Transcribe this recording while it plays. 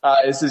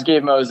Hi, this is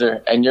Gabe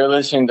Moser, and you're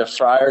listening to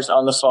Friars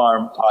on the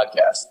Farm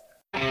podcast.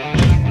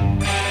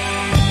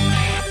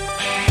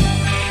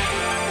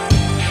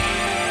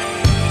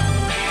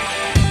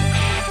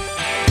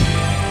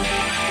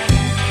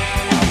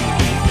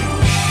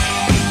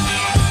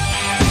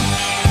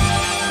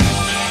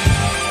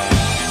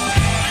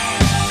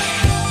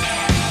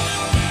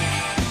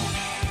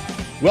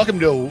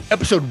 Welcome to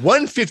episode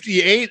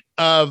 158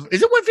 of,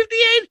 is it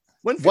 158?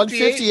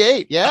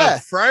 158, yeah.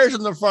 Friars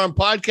on the Farm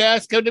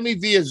podcast. Come to me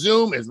via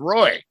Zoom is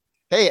Roy.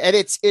 Hey, and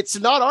it's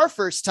not our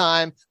first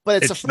time, but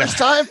it's the first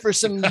time for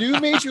some new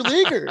major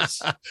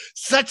leaguers.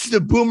 Such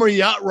the Boomer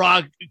Yacht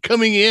Rock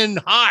coming in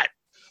hot.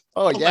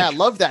 Oh yeah, I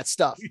love that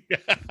stuff.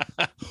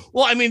 Yeah.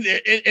 Well, I mean,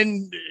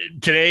 and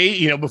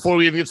today, before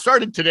we even get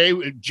started, today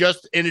we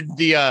just ended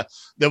the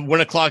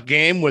 1 o'clock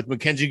game with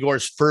Mackenzie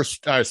Gore's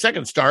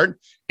second start,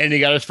 and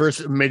he got his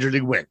first major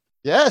league win.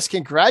 Yes,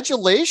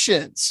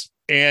 congratulations.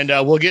 And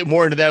we'll get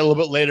more into that a little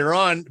bit later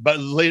on. But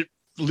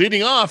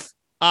leading off,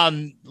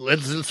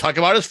 let's talk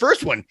about his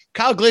first one.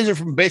 Kyle Glaser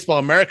from Baseball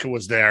America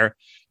was there,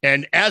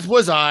 and as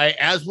was I,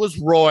 as was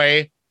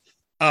Roy.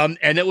 And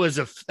it was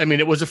a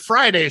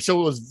Friday,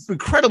 so it was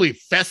incredibly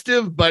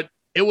festive, but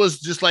it was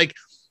just like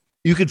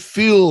you could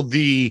feel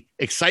the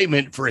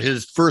excitement for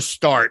his first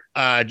start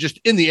just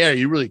in the air.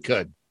 You really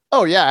could.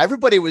 Oh yeah.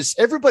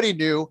 Everybody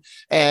knew.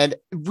 And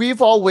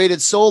we've all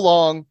waited so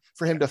long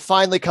for him to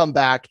finally come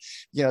back,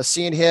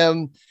 seeing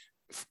him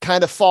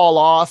kind of fall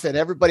off and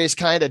everybody's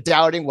kind of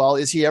doubting, well,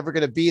 is he ever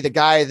going to be the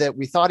guy that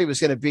we thought he was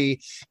going to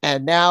be?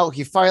 And now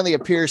he finally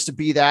appears to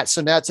be that.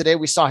 So now today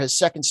we saw his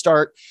second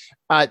start.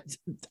 I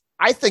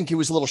think he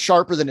was a little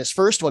sharper than his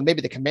first one.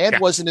 Maybe the command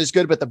wasn't as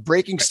good, but the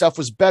breaking stuff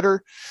was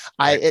better.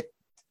 It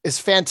is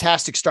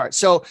fantastic start.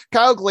 So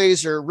Kyle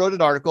Glaser wrote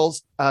an article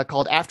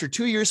called "After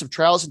 2 Years of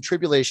Trials and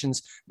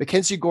Tribulations,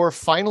 Mackenzie Gore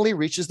Finally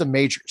Reaches the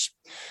Majors."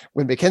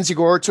 When Mackenzie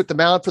Gore took the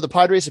mound for the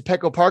Padres at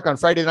Petco Park on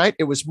Friday night,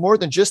 it was more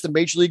than just the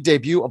major league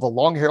debut of a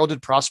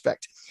long-heralded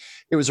prospect.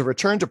 It was a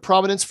return to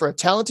prominence for a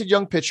talented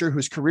young pitcher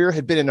whose career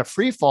had been in a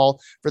free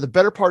fall for the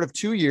better part of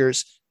 2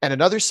 years, and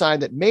another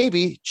sign that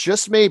maybe,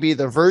 just maybe,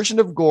 the version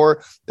of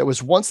Gore that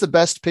was once the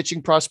best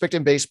pitching prospect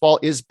in baseball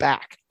is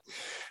back.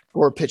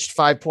 Gore pitched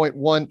 5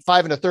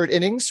 1/3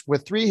 innings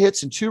with 3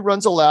 hits and 2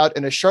 runs allowed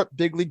in a sharp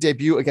big league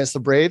debut against the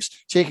Braves,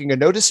 taking a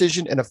no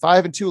decision and a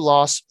 5-2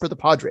 loss for the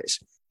Padres.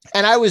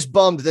 And I was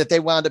bummed that they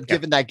wound up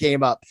giving that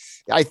game up.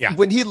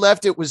 When he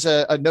left, it was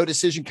a no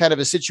decision kind of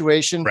a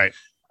situation. Right.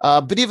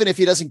 But even if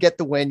he doesn't get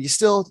the win, you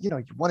still, you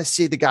want to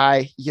see the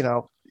guy, you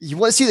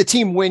want to see the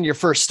team win your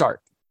first start.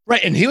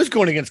 Right. And he was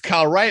going against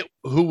Kyle Wright,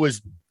 who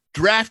was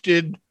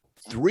drafted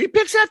 3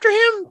 picks after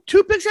him,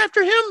 2 picks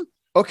after him.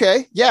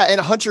 Okay. Yeah. And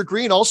Hunter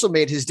Green also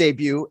made his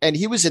debut, and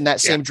he was in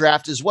that same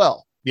draft as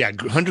well. Yeah.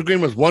 Hunter Green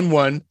was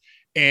 1-1.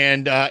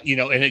 And, and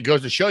it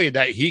goes to show you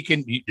that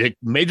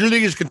major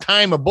leaguers can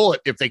time a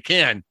bullet if they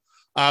can.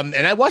 And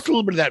I watched a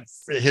little bit of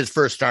that, his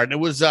first start, and it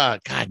was,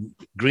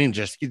 Green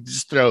he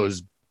just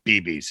throws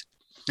BBs.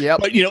 Yeah.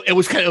 But, it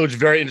was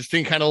very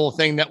interesting kind of little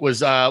thing that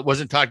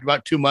wasn't talked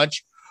about too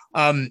much.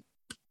 I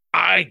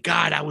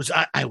was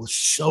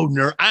so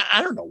nervous.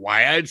 I don't know why.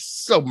 I had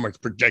so much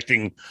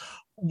projecting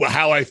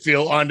how I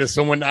feel onto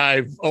someone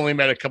I've only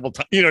met a couple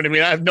times. You know what I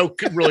mean? I have no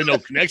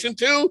connection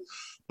to,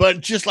 but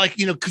just like,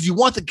 because you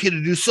want the kid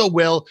to do so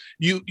well.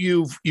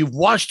 You've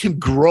watched him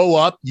grow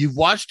up. You've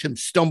watched him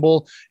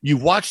stumble.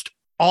 You've watched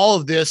all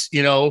of this,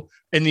 and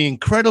the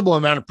incredible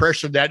amount of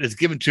pressure that is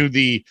given to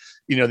the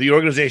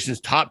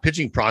organization's top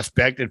pitching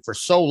prospect. And for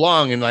so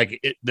long, and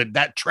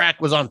that track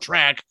was on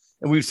track.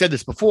 And we've said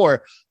this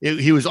before,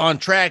 he was on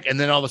track and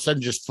then all of a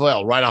sudden just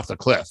fell right off the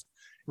cliff.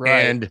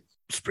 Right. And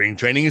spring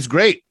training is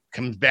great.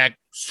 Comes back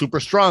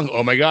super strong.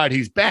 Oh my God,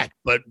 he's back.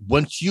 But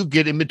once you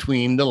get in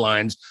between the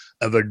lines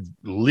of a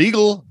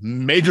legal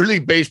Major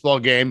League Baseball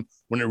game,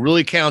 when it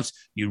really counts,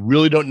 you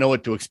really don't know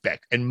what to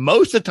expect. And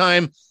most of the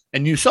time,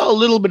 and you saw a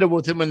little bit of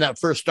with him in that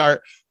first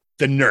start,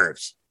 the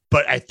nerves.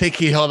 But I think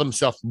he held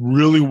himself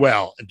really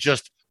well.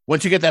 Just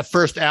once you get that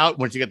first out,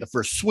 once you get the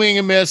first swing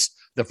and miss,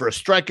 the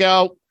first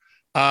strikeout,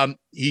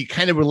 he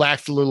kind of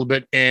relaxed a little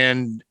bit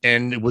and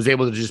was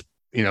able to just,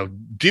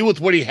 deal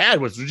with what he had,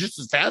 which was just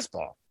his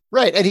fastball.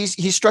 Right. And he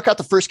struck out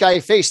the first guy he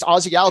faced,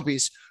 Ozzie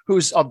Albies,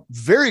 who's a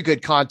very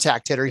good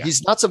contact hitter. Yeah.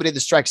 He's not somebody that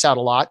strikes out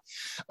a lot.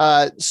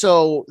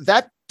 So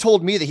that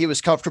told me that he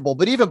was comfortable.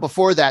 But even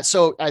before that,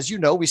 so as you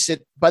know, we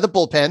sit by the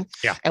bullpen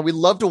and we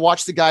love to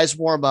watch the guys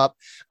warm up.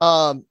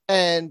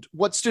 And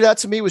what stood out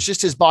to me was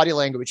just his body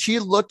language. He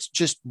looked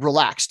just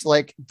relaxed,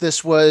 like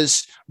this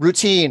was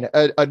routine,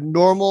 a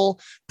normal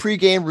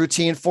pregame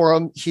routine for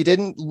him. He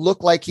didn't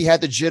look like he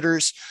had the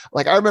jitters.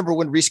 Like I remember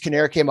when Reese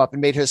Kinnear came up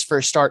and made his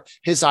first start,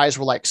 his eyes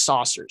were like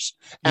saucers.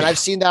 And I've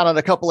seen that on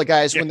a couple of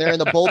guys when they're in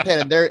the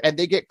bullpen and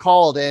they get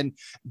called and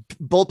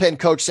bullpen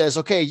coach says,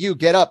 okay, you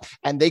get up,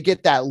 and they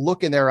get that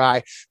look in their their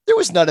eye. There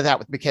was none of that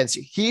with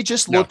Mackenzie. He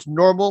just looked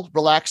normal,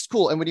 relaxed,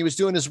 cool. And when he was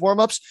doing his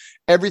warm-ups,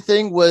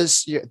 everything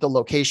was, the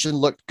location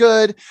looked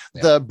good.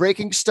 Yeah. The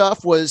braking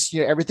stuff was,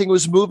 everything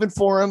was moving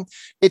for him.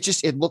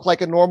 It looked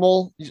like a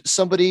normal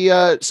somebody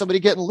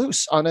getting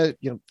loose on a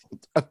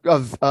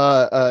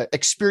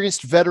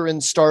experienced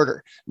veteran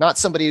starter, not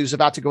somebody who's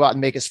about to go out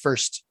and make his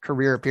first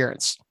career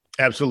appearance.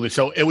 Absolutely.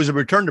 So it was a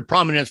return to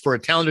prominence for a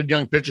talented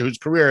young pitcher whose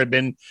career had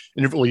been,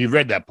 well, you've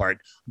read that part.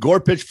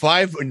 Gore pitched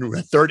 5 in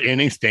the third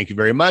innings. Thank you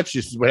very much.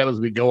 This is what happens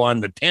when we go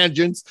on the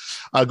tangents.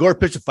 Gore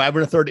pitched 5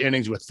 in the third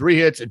innings with 3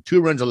 hits and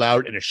 2 runs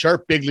allowed in a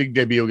sharp big league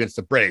debut against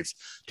the Braves,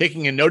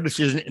 taking a no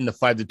decision in the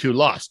 5-2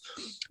 loss.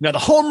 Now, the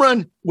home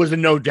run was a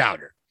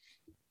no-doubter.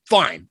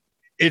 Fine.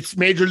 It's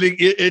major league.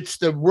 It's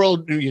the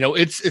world,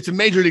 it's a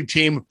major league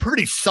team,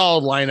 pretty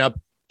solid lineup.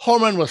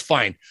 Home run was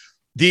fine.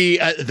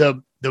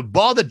 The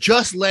ball that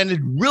just landed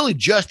really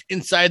just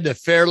inside the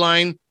fair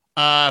line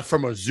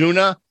from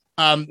Ozuna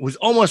was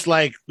almost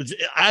like,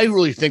 I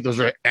really think those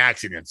are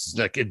accidents.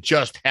 Like it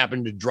just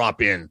happened to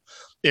drop in.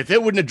 If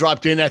it wouldn't have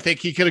dropped in, I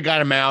think he could have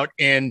got him out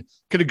and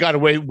could have got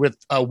away with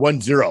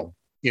 1-0,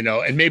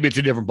 and maybe it's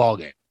a different ball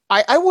game.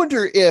 I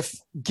wonder if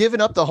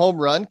giving up the home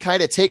run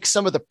kind of takes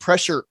some of the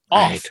pressure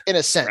off in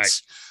a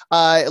sense.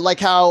 Right. Like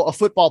how a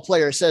football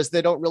player says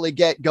they don't really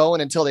get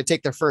going until they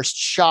take their first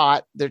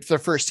shot, their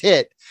first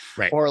hit,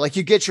 right? Or like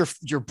you get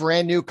your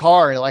brand new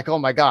car and you're like, oh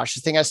my gosh,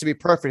 this thing has to be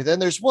perfect. Then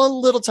there's one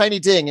little tiny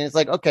ding and it's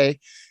like, okay,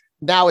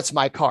 now it's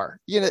my car.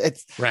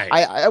 It's right.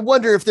 I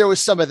wonder if there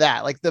was some of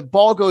that, like the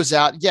ball goes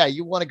out. Yeah.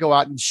 You want to go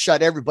out and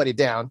shut everybody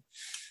down,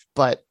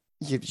 but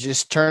you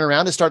just turn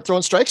around and start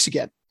throwing strikes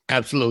again.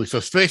 Absolutely.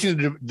 So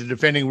facing the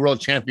defending world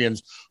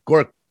champions,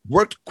 Gore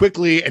worked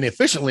quickly and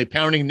efficiently,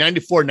 pounding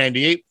 94,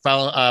 98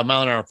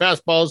 mile-an-hour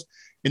fastballs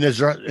in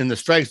the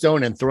strike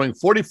zone and throwing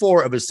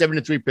 44 of his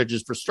 73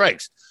 pitches for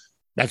strikes.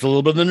 That's a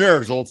little bit of the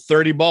nerves, a little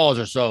 30 balls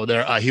or so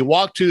there. He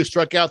walked 2,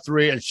 struck out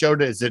 3, and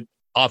showed it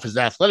off his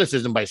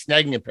athleticism by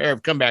snagging a pair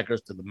of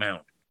comebackers to the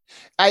mound.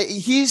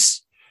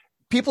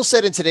 People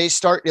said in today's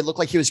start, it looked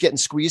like he was getting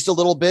squeezed a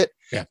little bit.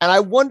 Yeah. And I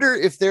wonder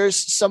if there's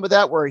some of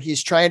that where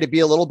he's trying to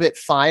be a little bit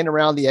fine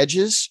around the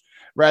edges,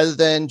 rather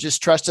than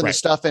just trusting the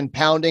stuff and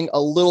pounding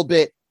a little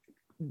bit,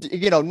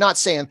 not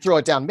saying throw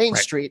it down Main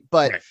Street,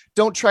 but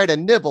don't try to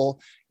nibble,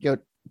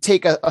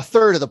 take a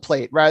third of the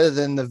plate rather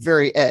than the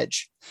very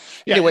edge.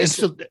 Yeah.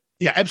 Anyways,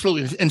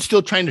 absolutely. And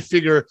still trying to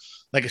figure,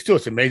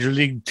 it's a major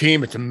league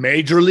team. It's a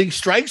major league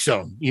strike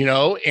zone,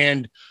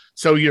 and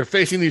so you're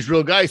facing these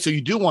real guys. So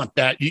you do want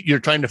that. You're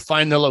trying to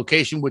find the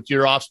location with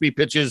your off-speed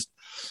pitches.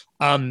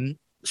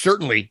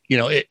 Certainly,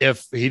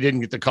 if he didn't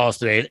get the calls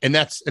today, and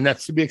that's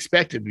to be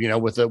expected,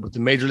 with the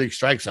major league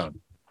strike zone.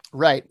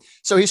 Right.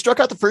 So he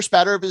struck out the first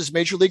batter of his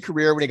major league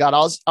career when he got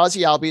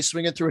Ozzie Albies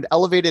swinging through an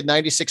elevated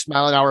 96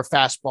 mile-an-hour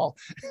fastball.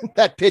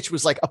 That pitch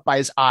was like up by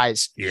his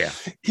eyes. Yeah.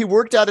 He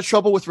worked out of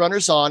trouble with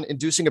runners on,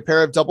 inducing a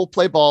pair of double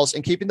play balls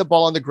and keeping the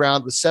ball on the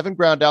ground with 7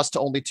 groundouts to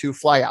only 2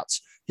 flyouts.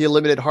 He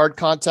eliminated hard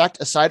contact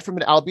aside from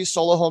an Albies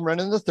solo home run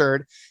in the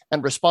 3rd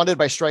and responded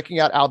by striking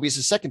out Albies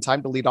a 2nd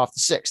time to lead off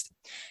the 6th.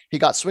 He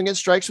got swinging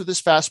strikes with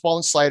his fastball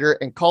and slider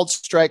and called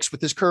strikes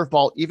with his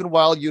curveball, even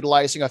while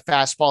utilizing a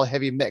fastball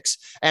heavy mix.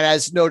 And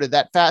as noted,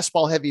 that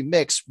fastball heavy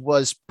mix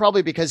was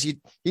probably because he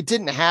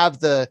didn't have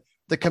the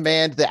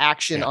command, the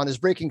action on his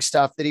breaking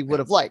stuff that he would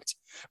have liked.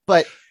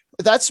 But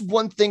that's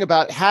one thing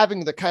about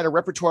having the kind of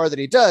repertoire that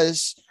he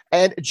does.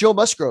 And Joe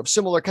Musgrove,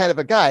 similar kind of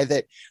a guy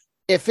that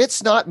if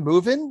it's not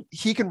moving,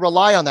 he can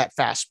rely on that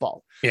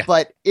fastball. Yeah.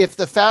 But if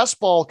the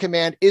fastball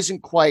command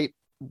isn't quite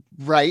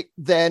right,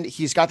 then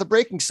he's got the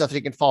breaking stuff that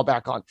he can fall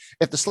back on.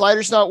 If the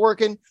slider's not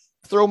working,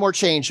 throw more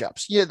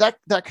change-ups.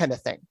 That kind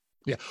of thing.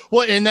 Yeah.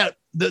 Well, and that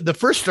the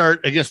first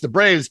start against the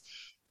Braves,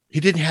 he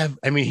didn't have.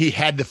 He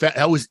had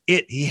that was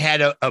it. He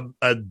had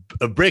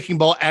a breaking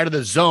ball out of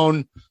the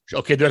zone.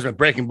 Okay, there's a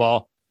breaking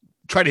ball.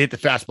 Try to hit the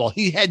fastball.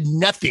 He had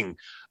nothing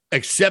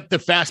except the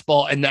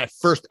fastball in that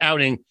first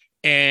outing,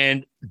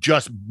 and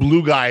just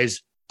blew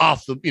guys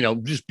off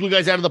just blew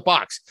guys out of the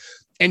box.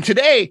 And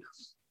today,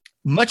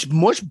 much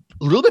a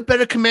little bit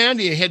better command.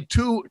 He had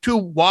two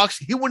walks.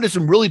 He went to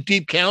some really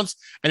deep counts,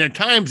 and at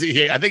times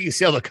I think he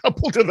sailed a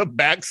couple to the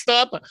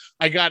backstop.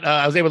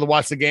 I was able to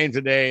watch the game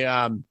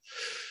today,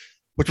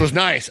 which was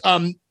nice.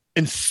 And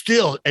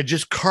still, it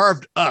just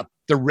carved up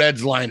the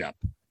Reds lineup.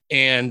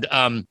 And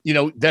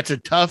that's a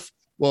tough.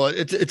 Well,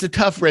 it's a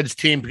tough Reds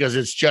team because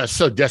it's just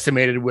so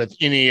decimated with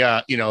any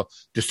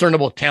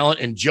discernible talent.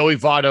 And Joey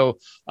Votto,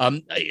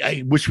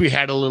 I wish we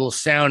had a little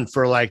sound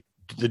for like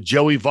the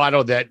Joey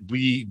Votto that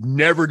we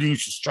never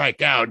used to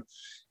strike out,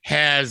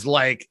 has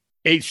like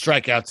 8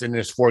 strikeouts in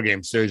this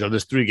 4-game series or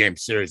this 3-game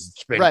series.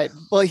 Right.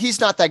 Well, he's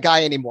not that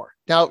guy anymore.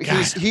 Now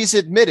he's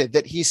admitted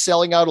that he's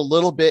selling out a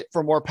little bit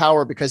for more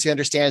power because he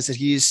understands that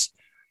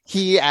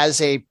he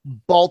as a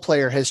ball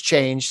player has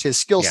changed, his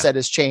skill set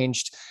has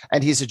changed,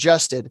 and he's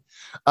adjusted.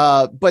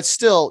 But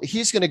still,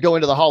 he's going to go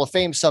into the Hall of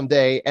Fame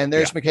someday, and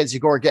there's Mackenzie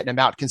Gore getting him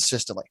out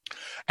consistently.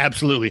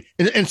 Absolutely.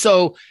 And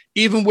so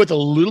even with a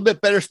little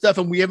bit better stuff,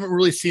 and we haven't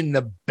really seen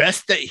the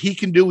best that he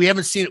can do, we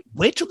haven't seen it.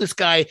 Wait till this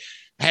guy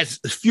has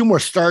a few more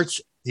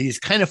starts. He's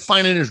kind of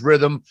finding his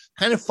rhythm,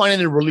 kind of finding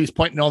the release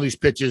point in all these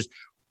pitches.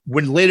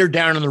 When later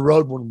down on the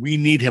road, when we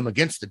need him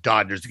against the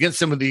Dodgers, against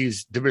some of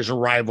these division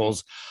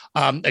rivals,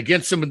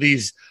 against some of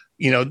these,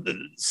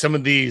 some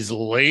of these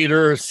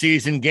later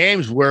season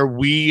games where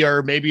we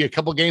are maybe a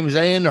couple games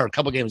in or a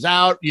couple games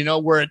out,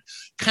 where it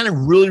kind of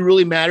really,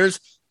 really matters.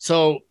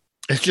 So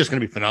it's just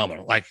going to be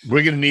phenomenal. Like,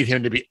 we're going to need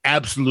him to be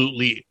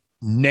absolutely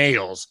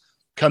nails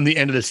come the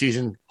end of the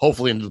season,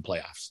 hopefully into the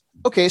playoffs.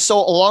 Okay, so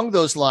along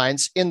those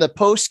lines, in the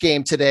post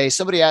game today,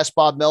 somebody asked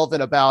Bob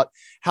Melvin about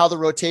how the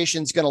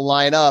rotation is going to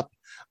line up,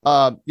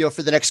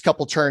 for the next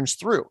couple turns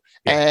through.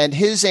 Yeah. And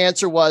his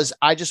answer was,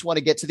 I just want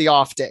to get to the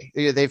off day.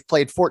 They've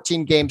played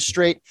 14 games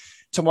straight.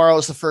 Tomorrow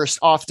is the first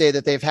off day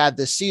that they've had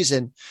this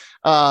season.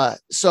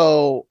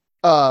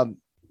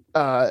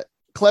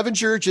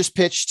 Clevenger just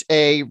pitched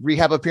a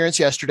rehab appearance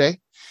yesterday,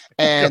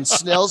 and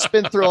Snell's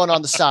been thrown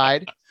on the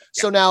side.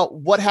 So now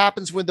what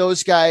happens when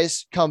those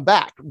guys come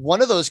back?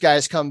 One of those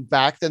guys come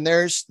back, then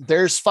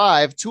there's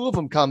 5, 2 of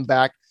them come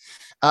back.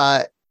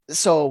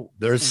 So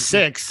there's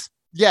 6.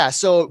 Yeah.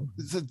 So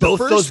the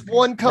first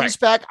one comes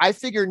back. I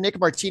figure Nick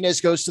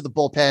Martinez goes to the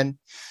bullpen,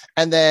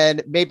 and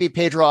then maybe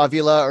Pedro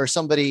Avila or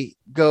somebody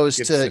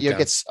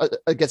gets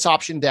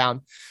optioned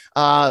down.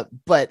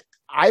 But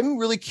I'm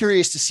really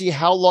curious to see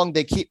how long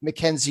they keep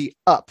McKenzie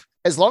up.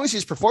 As long as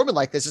he's performing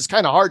like this, it's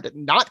kind of hard to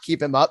not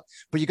keep him up,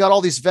 but you got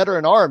all these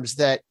veteran arms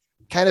that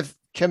kind of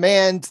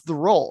command the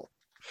role.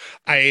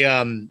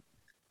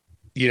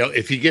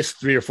 If he gets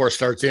 3 or 4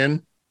 starts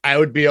in, I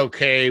would be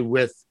okay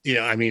with,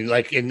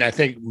 and I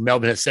think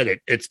Melvin has said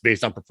it's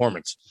based on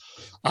performance.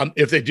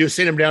 If they do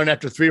sit him down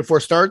after 3 or 4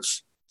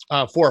 starts,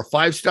 4 or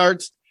 5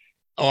 starts,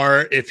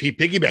 or if he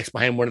piggybacks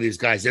behind one of these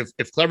guys,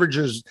 if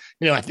Cleverger's,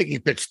 I think he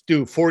pitched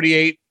through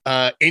 48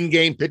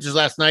 in-game pitches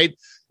last night.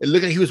 It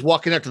looked like he was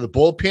walking out to the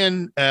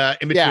bullpen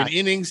in between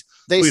innings.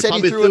 They said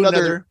he threw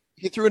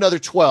another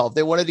 12.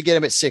 They wanted to get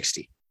him at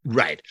 60.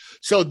 Right.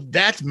 So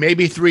that's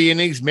maybe 3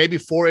 innings, maybe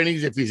 4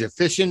 innings if he's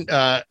efficient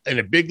in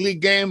a big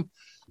league game.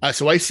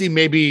 So I see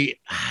maybe,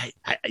 I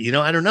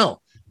don't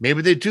know.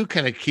 Maybe they do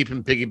kind of keep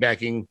him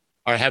piggybacking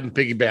or have him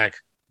piggyback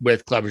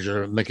with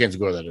Clevenger, McKenzie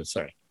Gore, that is.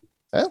 Sorry.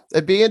 Well,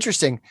 it'd be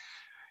interesting.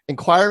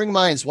 Inquiring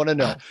minds want to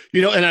know.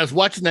 And I was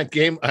watching that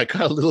game. I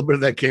caught a little bit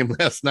of that game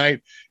last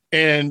night.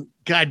 And,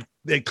 God,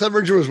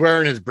 Clevenger was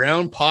wearing his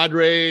brown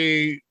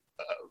Padre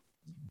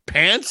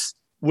pants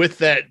with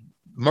that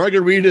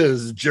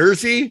Margaritas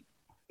jersey.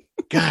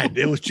 God,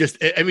 it was just,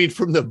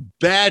 from the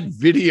bad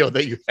video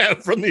that you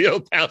have from the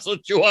El Paso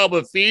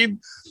Chihuahua feed,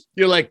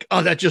 you're like,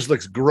 oh, that just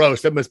looks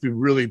gross. That must be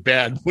really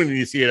bad when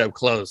you see it up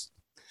close.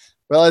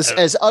 Well,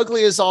 as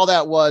ugly as all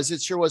that was,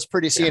 it sure was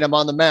pretty seeing him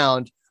on the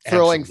mound,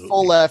 throwing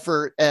full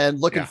effort and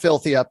looking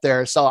filthy up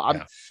there.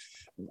 So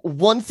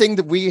one thing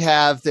that we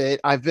have that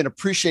I've been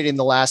appreciating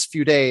the last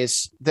few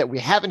days that we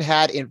haven't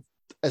had in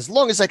as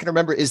long as I can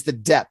remember is the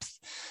depth.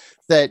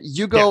 That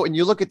you go and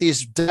you look at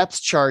these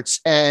depth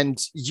charts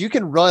and you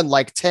can run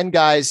like 10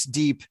 guys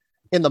deep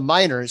in the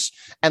minors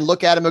and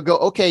look at them and go,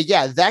 okay,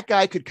 yeah, that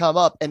guy could come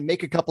up and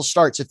make a couple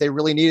starts if they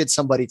really needed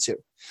somebody to.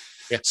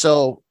 Yeah.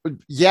 So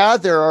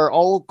there are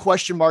all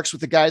question marks with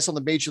the guys on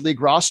the major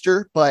league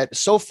roster, but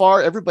so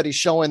far everybody's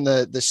showing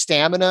the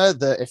stamina,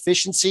 the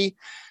efficiency.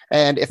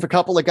 And if a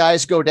couple of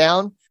guys go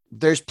down,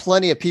 there's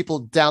plenty of people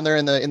down there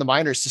in the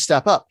minors to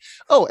step up.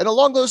 Oh, and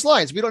along those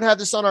lines, we don't have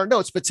this on our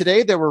notes, but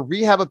today there were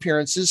rehab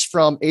appearances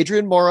from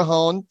Adrian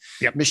Morejon,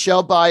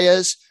 Michelle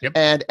Baez,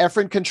 and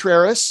Efren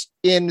Contreras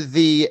in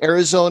the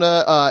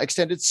Arizona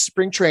extended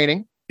spring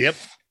training. Yep.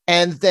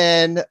 And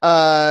then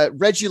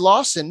Reggie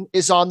Lawson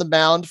is on the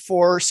mound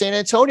for San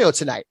Antonio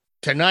tonight.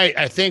 Tonight,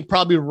 I think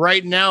probably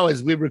right now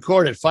as we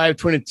record at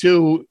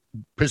 5:22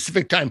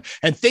 Pacific time.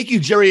 And thank you,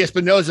 Jerry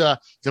Espinoza,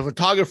 the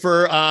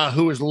photographer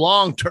who is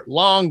long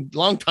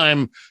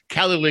time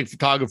Cali League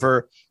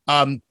photographer,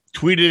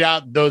 tweeted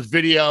out those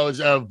videos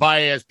of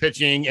Baez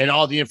pitching and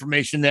all the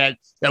information that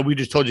we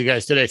just told you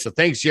guys today. So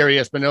thanks, Jerry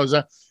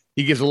Espinoza.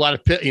 He gives a lot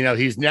of,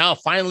 he's now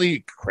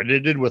finally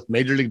credited with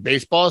Major League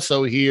Baseball.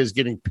 So he is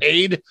getting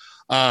paid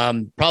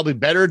probably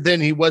better than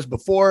he was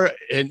before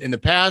in the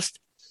past.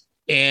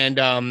 And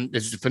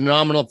this is a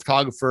phenomenal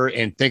photographer.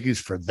 And thank you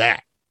for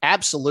that.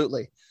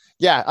 Absolutely.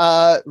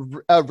 Yeah.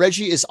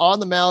 Reggie is on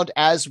the mound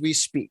as we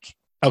speak.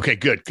 Okay,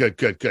 good.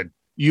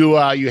 You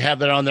have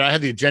that on there. I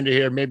have the agenda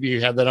here. Maybe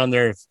you have that on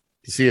there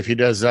to see if he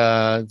does.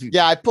 I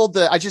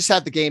just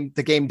had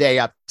the game day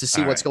up to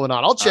see what's going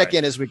on. I'll check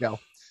in as we go.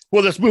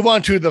 Well, let's move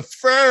on to the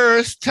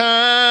first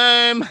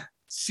time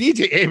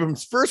CJ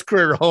Abrams' first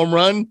career home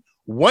run.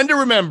 One to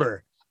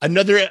remember.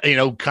 Another,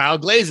 Kyle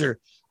Glazer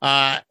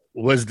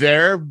was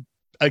there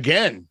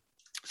again.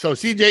 So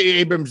CJ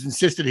Abrams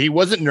insisted he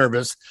wasn't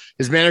nervous.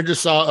 His manager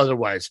saw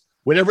otherwise.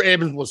 Whatever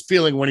Abrams was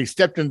feeling when he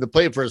stepped into the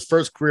plate for his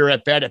first career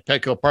at bat at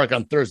Petco Park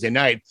on Thursday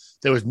night,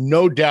 there was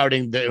no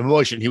doubting the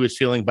emotion he was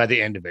feeling by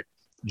the end of it.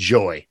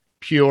 Joy.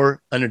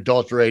 Pure,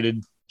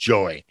 unadulterated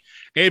joy.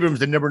 Abrams,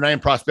 the number 9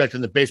 prospect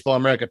in the Baseball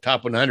America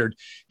Top 100,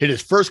 hit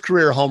his first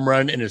career home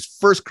run in his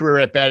first career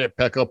at bat at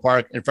Petco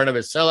Park in front of a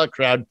sellout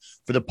crowd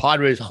for the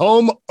Padres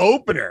home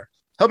opener,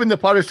 helping the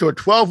Padres to a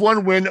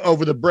 12-1 win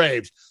over the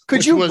Braves.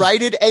 Could you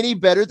write it any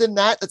better than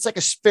that? That's like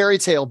a fairy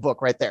tale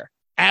book right there.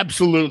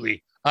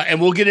 Absolutely.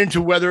 And we'll get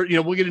into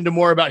we'll get into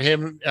more about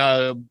him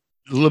a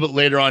little bit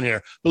later on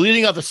here. But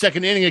leading off the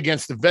second inning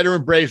against the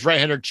veteran Braves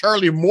right-hander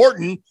Charlie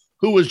Morton,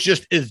 who is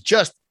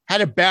just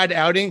had a bad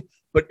outing,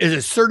 but is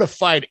a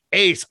certified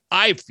ace.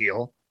 I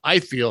feel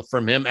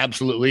from him.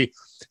 Absolutely.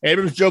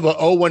 Abrams drove a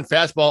 0-1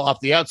 fastball off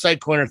the outside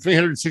corner,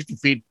 360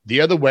 feet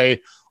the other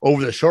way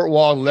over the short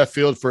wall in left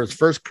field for his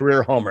first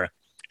career homer.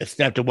 It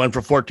snapped a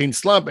 1-for-14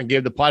 slump and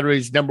gave the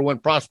Padres number 1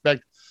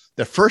 prospect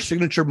the first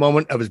signature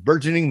moment of his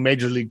burgeoning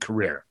major league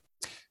career.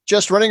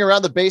 Just running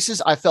around the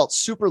bases, I felt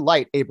super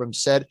light,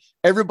 Abrams said.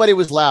 Everybody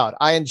was loud.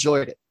 I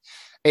enjoyed it.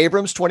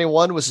 Abrams,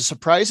 21, was a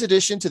surprise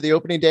addition to the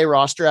opening day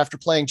roster after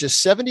playing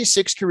just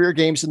 76 career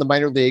games in the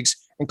minor leagues,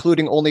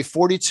 including only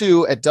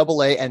 42 at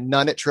AA and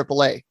none at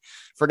AAA.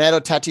 Fernando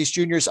Tatis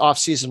Jr.'s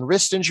offseason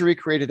wrist injury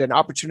created an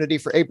opportunity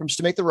for Abrams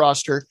to make the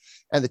roster,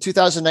 and the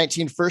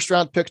 2019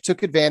 first-round pick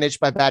took advantage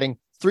by batting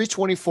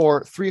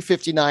 .324,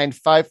 .359,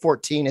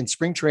 .514 in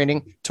spring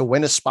training to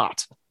win a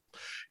spot.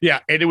 Yeah,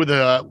 and with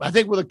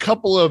a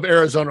couple of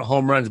Arizona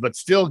home runs, but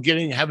still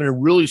having a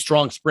really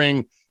strong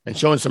spring and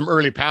showing some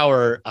early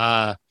power.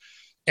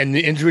 And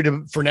the injury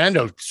to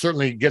Fernando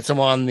certainly gets him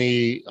on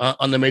the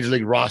major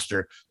league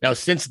roster. Now,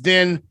 since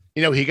then,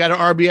 he got an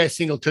RBI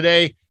single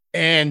today,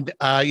 and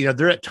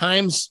there at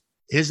times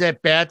his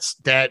at bats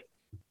that,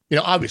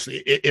 obviously,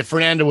 if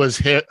Fernando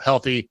was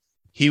healthy,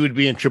 he would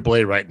be in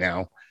AAA right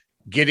now,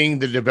 getting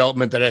the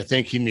development that I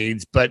think he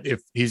needs. But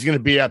if he's going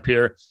to be up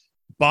here,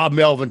 Bob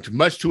Melvin,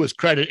 much to his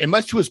credit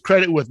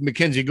with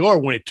Mackenzie Gore,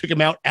 when it took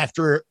him out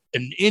after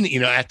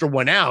after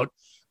 1 out,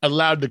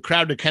 allowed the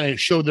crowd to kind of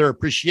show their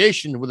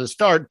appreciation with a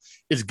start,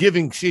 is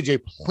giving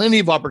CJ plenty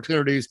of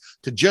opportunities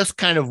to just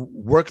kind of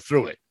work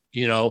through it,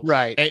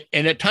 Right.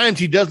 And at times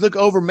he does look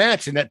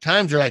overmatched, and at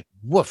times they're like,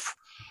 woof.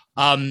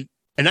 And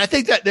I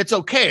think that's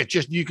okay. It's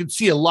just, you can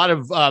see a lot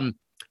of,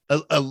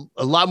 a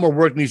lot more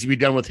work needs to be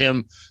done with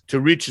him to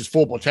reach his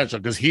full potential,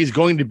 because he's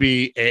going to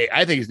be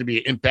I think he's going to be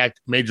an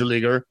impact major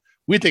leaguer.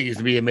 We think he's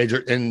going to be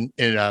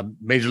a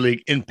major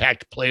league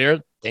impact player.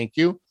 Thank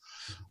you.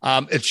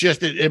 It's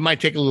just it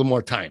might take a little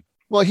more time.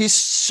 Well, he's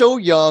so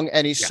young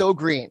and he's so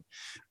green,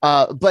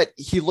 but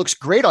he looks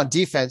great on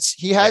defense.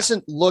 He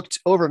hasn't looked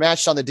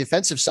overmatched on the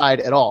defensive side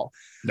at all.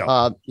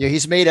 No.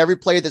 He's made every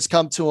play that's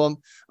come to him.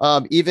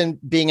 Even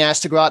being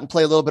asked to go out and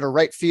play a little bit of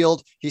right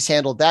field, he's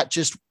handled that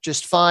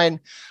just fine.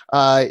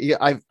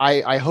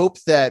 I hope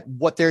that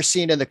what they're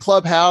seeing in the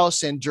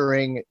clubhouse and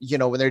during,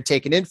 when they're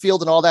taking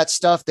infield and all that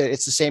stuff, that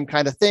it's the same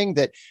kind of thing,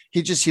 that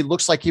he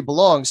looks like he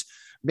belongs.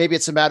 Maybe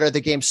it's a matter of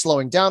the game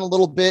slowing down a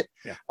little bit,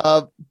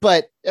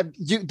 but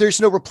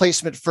there's no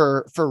replacement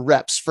for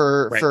reps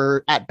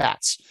for at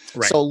bats.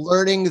 Right. So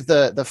learning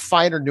the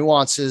finer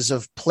nuances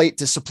of plate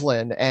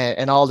discipline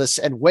and all this,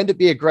 and when to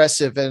be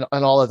aggressive and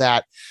all of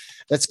that,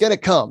 that's going to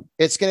come.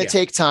 It's going to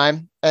take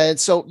time. And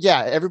so,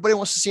 everybody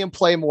wants to see him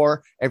play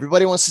more.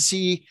 Everybody wants to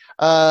see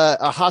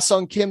a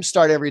Ha-Sung Kim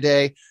start every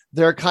day.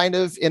 They're kind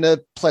of in a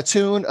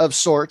platoon of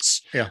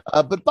sorts. Yeah.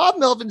 But Bob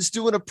Melvin's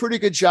doing a pretty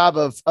good job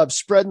of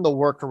spreading the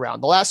work around.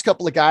 The last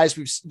couple of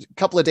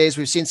days,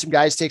 we've seen some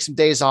guys take some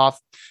days off.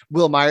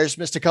 Will Myers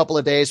missed a couple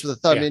of days with a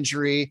thumb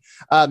injury.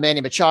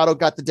 Manny Machado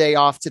got the day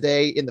off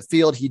today in the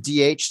field. He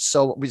DH'd.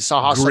 So we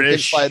saw Ha-Sung Kim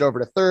slide over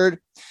to third.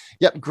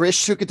 Yep,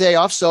 Grish took a day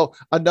off. So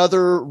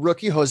another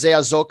rookie, Jose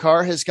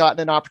Azocar, has gotten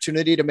an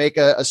opportunity to make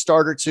a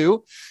start or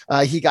two.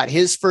 He got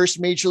his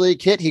first major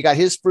league hit. He got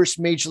his first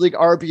major league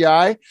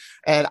RBI,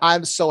 and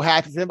I'm so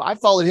happy for him. I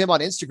followed him on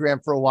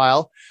Instagram for a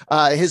while.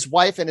 His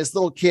wife and his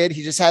little kid.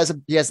 He has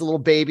a little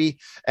baby,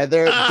 and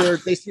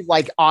they seem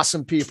like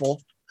awesome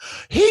people.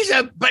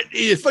 But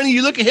it's funny.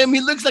 You look at him;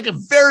 he looks like a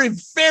very,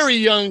 very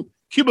young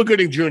Cuba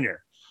Gooding Jr.,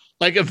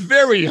 like a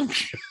very young.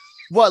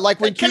 What, like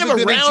when kind of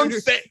a round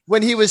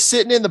when he was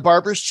sitting in the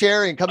barber's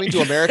chair and Coming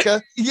to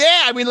America?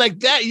 Yeah, I mean,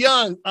 like that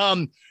young.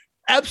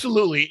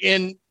 Absolutely.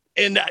 And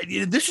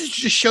this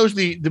just shows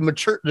the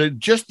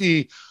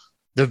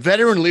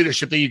veteran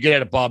leadership that you get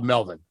out of Bob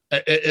Melvin.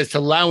 It's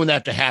allowing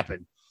that to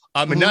happen.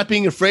 And not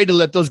being afraid to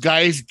let those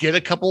guys get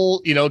a couple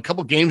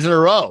games in a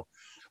row.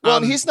 Well,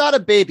 and he's not a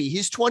baby.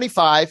 He's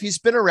 25. He's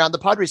been around. The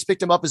Padres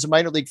picked him up as a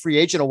minor league free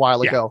agent a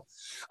while ago.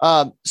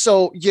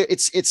 So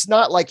it's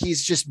not like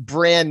he's just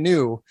brand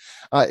new.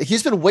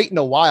 He's been waiting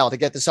a while to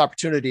get this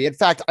opportunity. In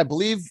fact, I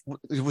believe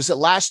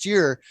last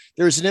year,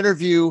 there was an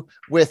interview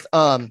with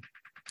the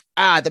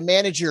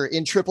manager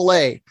in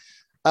AAA.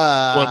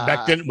 Well,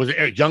 back then, was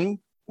it Young?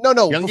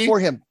 No, before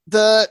him.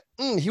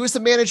 He was the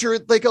manager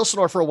at Lake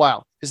Elsinore for a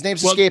while. His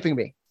name's escaping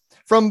me.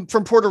 From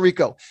Puerto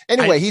Rico.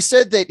 Anyway, he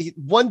said that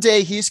one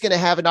day he's going to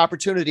have an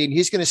opportunity and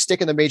he's going to stick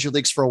in the major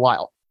leagues for a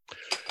while.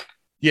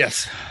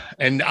 Yes.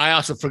 And I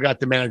also forgot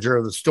the manager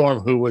of the Storm,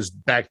 who was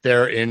back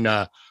there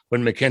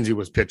when McKenzie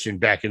was pitching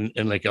back in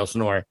Lake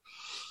Elsinore.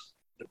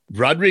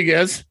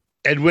 Rodriguez,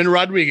 Edwin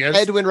Rodriguez.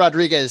 Edwin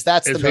Rodriguez.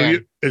 That's the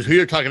man. Is who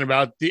you're talking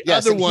about. The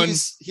other one.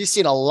 He's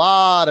seen a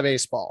lot of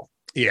baseball.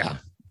 Yeah,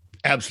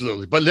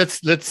 absolutely. But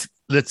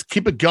let's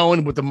keep it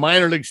going with the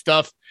minor league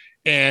stuff.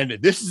 And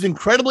this is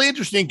incredibly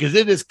interesting because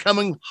it is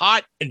coming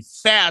hot and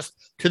fast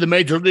to the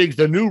major leagues.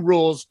 The new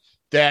rules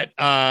that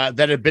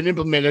have been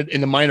implemented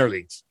in the minor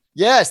leagues.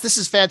 Yes, this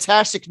is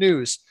fantastic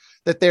news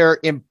that they're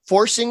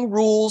enforcing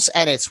rules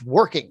and it's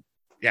working.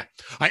 Yeah,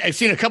 I've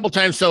seen a couple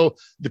times. So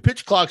the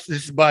pitch clocks,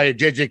 this is by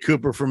J.J.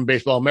 Cooper from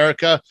Baseball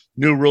America.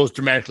 New rules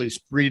dramatically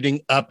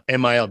speeding up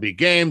MILB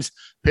games.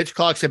 Pitch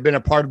clocks have been a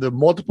part of the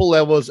multiple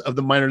levels of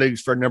the minor leagues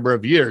for a number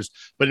of years,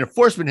 but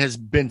enforcement has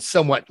been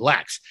somewhat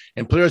lax,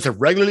 and players have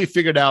regularly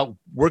figured out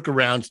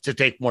workarounds to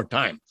take more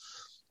time.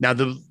 Now,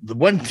 the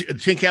one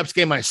Tin Caps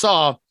game I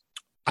saw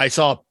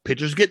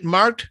pitchers get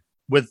marked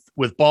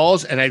with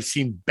balls, and I've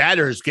seen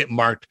batters get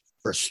marked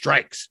for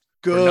strikes.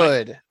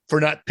 Good.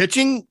 For not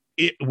pitching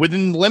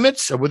within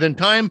limits or within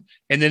time.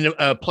 And then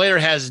a player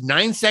has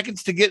 9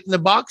 seconds to get in the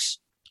box.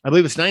 I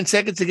believe it's 9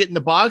 seconds to get in the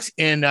box.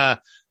 And I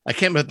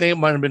can't think it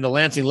might have been the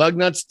Lansing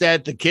Lugnuts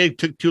that the kid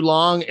took too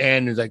long.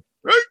 And he's like,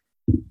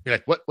 you're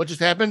like, what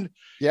just happened?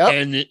 Yeah.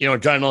 And,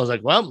 John Mull's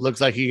like, well,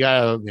 looks like he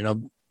got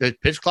a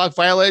pitch clock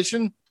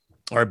violation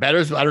or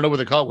batters. I don't know what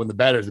they call it when the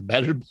batter's a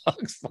batter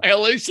box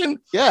violation.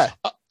 Yeah.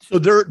 So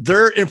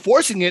they're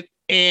enforcing it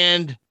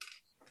and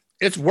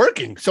it's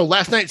working. So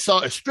last night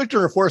saw a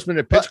stricter enforcement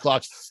of pitch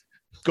clocks.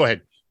 Go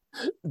ahead.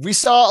 We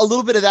saw a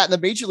little bit of that in the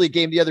Major League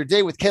game the other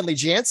day with Kenley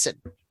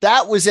Jansen.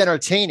 That was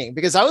entertaining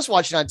because I was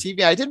watching on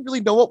TV. I didn't really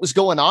know what was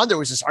going on. There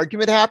was this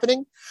argument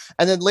happening.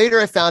 And then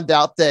later I found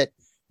out that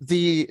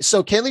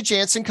Kenley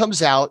Jansen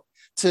comes out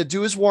to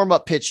do his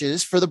warm-up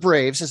pitches for the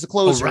Braves as the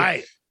closer. Oh,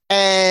 right.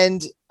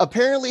 And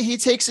apparently he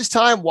takes his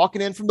time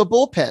walking in from the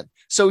bullpen.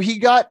 So he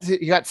got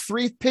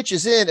 3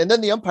 pitches in, and then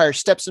the umpire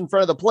steps in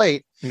front of the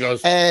plate and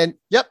goes, and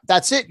yep,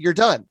 that's it. You're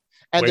done.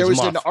 And there was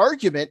an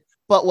argument.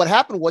 But what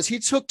happened was he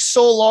took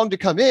so long to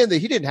come in that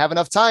he didn't have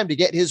enough time to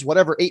get his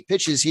whatever 8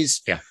 pitches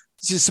he's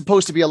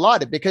supposed to be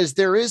allotted, because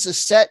there is a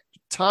set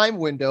time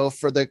window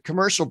for the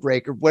commercial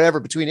break or whatever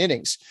between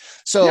innings.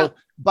 So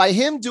by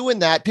him doing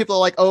that, people are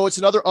like, oh, it's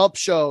another ump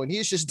show and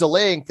he's just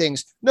delaying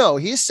things. No,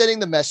 he's sending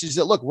the message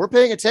that, look, we're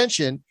paying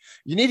attention.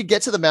 You need to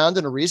get to the mound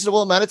in a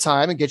reasonable amount of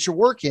time and get your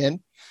work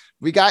in.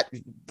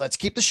 Let's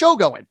keep the show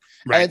going.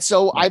 Right. And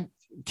so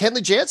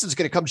Kenley Jansen's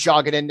going to come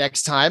jogging in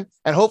next time.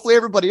 And hopefully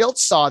everybody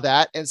else saw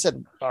that and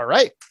said, all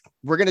right,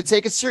 we're going to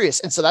take it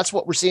serious. And so that's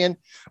what we're seeing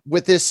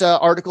with this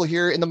article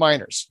here in the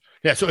minors.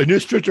 Yeah. So a new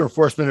stricter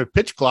enforcement of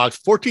pitch clocks,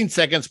 14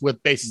 seconds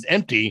with bases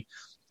empty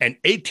and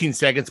 18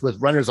 seconds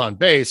with runners on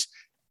base.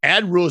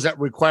 Add rules that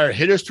require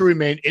hitters to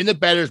remain in the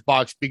batter's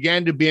box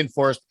began to be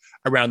enforced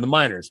around the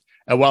minors.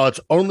 And while it's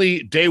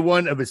only day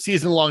one of a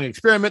season-long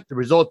experiment, the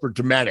results were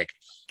dramatic.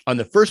 On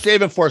the first day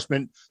of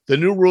enforcement, the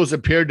new rules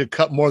appeared to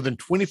cut more than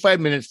 25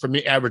 minutes from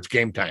the average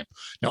game time.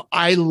 Now,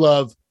 I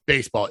love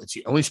baseball. It's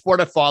the only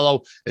sport I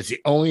follow. It's the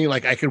only,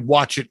 I could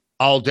watch it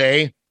all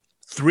day.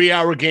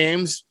 3-hour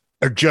games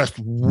are just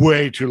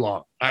way too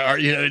long.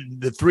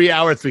 The 3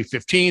 hour,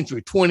 3:15,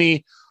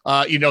 3:20.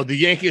 The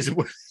Yankees, it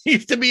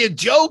used to be a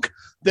joke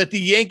that the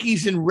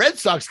Yankees and Red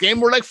Sox game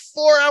were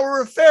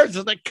 4-hour affairs.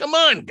 It's like, come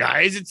on,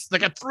 guys. It's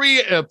like a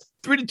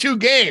 3-2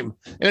 game,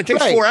 and it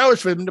takes 4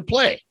 hours for them to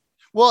play.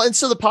 Well, and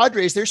so the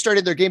Padres, they're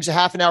starting their games a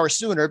half an hour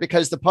sooner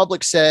because the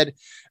public said,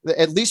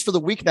 at least for the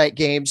weeknight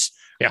games,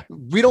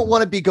 we don't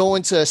want to be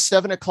going to a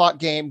 7:00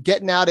 game,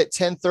 getting out at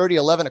 10:30,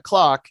 11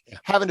 o'clock,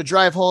 having to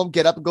drive home,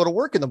 get up and go to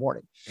work in the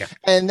morning. Yeah.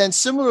 And then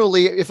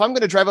similarly, if I'm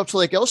going to drive up to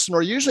Lake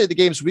Elsinore, usually the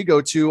games we go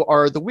to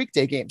are the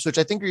weekday games, which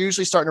I think are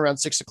usually starting around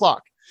 6:00.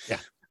 Yeah.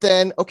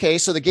 Then, okay,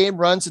 so the game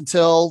runs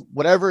until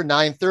whatever,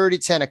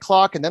 9:30, 10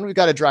 o'clock, and then we've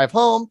got to drive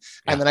home,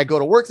 and then I go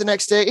to work the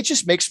next day. It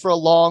just makes for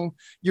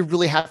you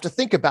really have to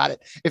think about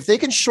it. If they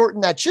can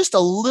shorten that just a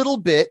little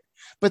bit,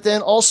 but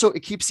then also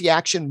it keeps the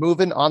action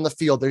moving on the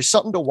field. There's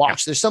something to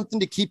watch. There's something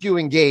to keep you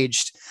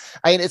engaged.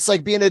 It's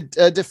like being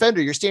a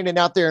defender. You're standing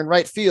out there in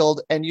right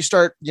field and you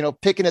start,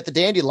 picking at the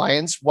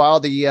dandelions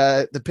while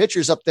the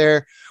pitcher's up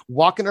there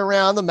walking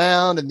around the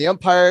mound and the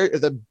umpire,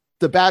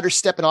 the batter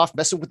stepping off,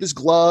 messing with his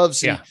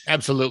gloves. Yeah,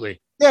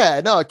 absolutely.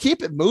 Yeah, no,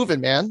 keep it moving,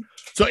 man.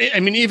 So,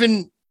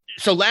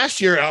 so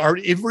last year,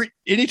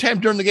 anytime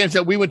during the games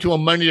that we went to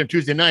on Monday or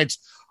Tuesday nights,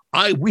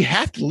 we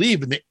have to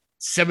leave in the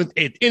 7th,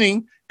 8th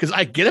inning because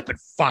I get up at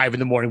 5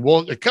 a.m.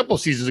 Well, a couple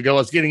of seasons ago, I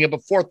was getting up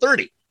at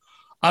 4:30.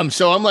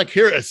 So I'm like,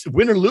 here,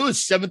 win or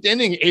lose, 7th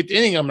inning, 8th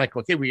inning. I'm like,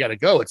 okay, we got to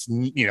go. It's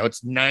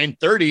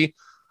 9:30.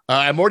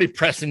 I'm already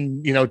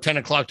pressing, 10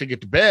 o'clock to get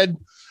to bed.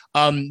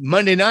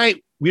 Monday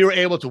night, we were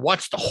able to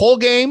watch the whole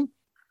game,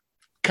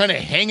 kind of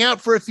hang out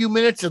for a few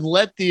minutes and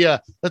let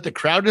the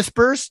crowd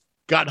disperse.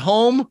 Got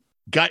home,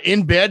 got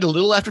in bed a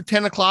little after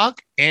 10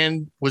 o'clock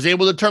and was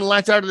able to turn the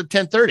lights out at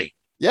 10:30.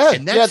 Yeah.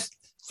 And that's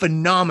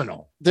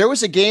phenomenal. There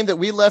was a game that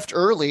we left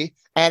early.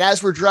 And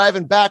as we're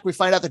driving back, we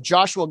find out that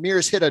Joshua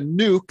Mears hit a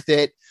nuke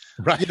that,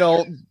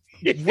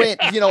 went,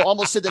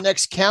 almost to the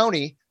next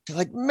county.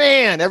 Like,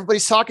 man,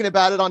 everybody's talking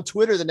about it on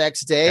Twitter the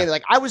next day. Yeah.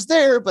 Like, I was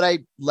there, but I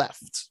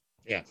left.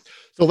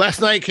 So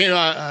last night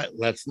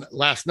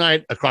last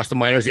night across the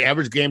minors, the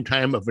average game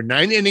time of a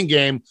 9-inning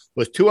game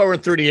was 2 hours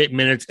and 38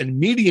 minutes, and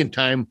median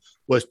time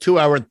was 2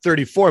 hours and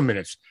 34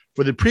 minutes.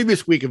 For the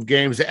previous week of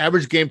games, the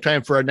average game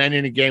time for a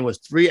 9-inning game was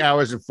 3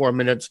 hours and 4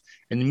 minutes,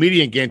 and the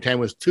median game time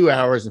was 2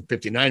 hours and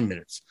 59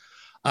 minutes.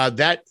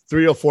 That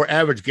 304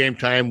 average game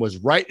time was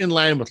right in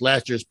line with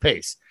last year's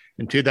pace.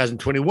 In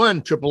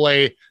 2021,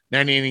 AAA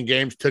 9-inning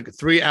games took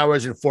 3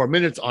 hours and 4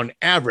 minutes on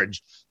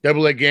average.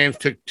 AA games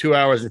took 2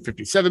 hours and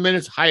 57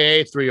 minutes, high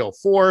A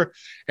 304,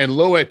 and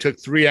low A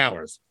took 3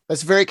 hours.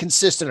 That's very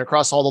consistent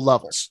across all the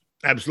levels.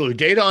 Absolutely.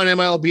 Data on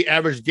MLB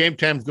average game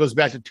times goes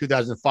back to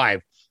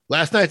 2005.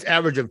 Last night's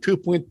average of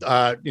 2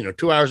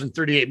 hours and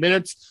 38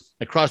 minutes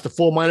across the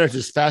full minors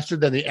is faster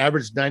than the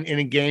average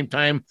 9-inning game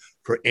time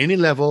for any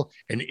level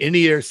in any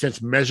year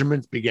since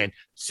measurements began,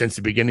 since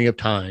the beginning of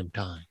time.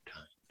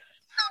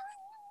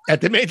 At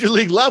the major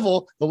league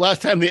level, the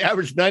last time the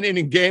average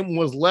 9-inning game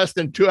was less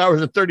than 2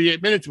 hours and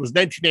 38 minutes was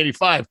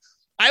 1985.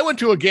 I went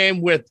to a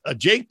game with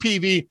Jake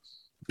Peavy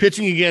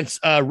pitching against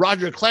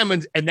Roger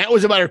Clemens, and that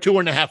was about a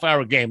 2.5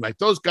 hour game. Like,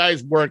 those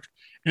guys worked,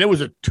 and it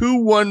was a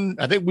 2-1.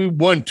 I think we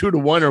won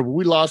 2-1, or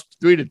we lost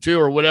 3-2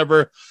 or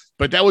whatever.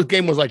 But that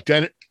game was like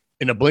done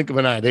in a blink of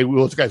an eye.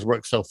 Those guys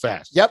worked so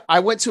fast. Yep.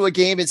 I went to a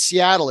game in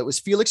Seattle. It was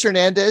Felix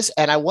Hernandez,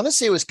 and I want to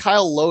say it was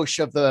Kyle Loesch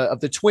of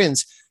the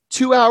Twins.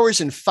 2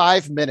 hours and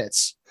 5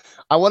 minutes.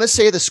 I want to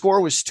say the score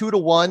was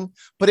 2-1,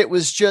 but it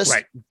was just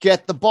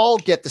get the ball,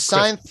 get the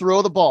sign,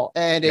 throw the ball.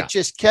 And it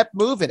just kept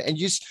moving. And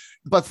you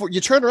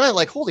turn around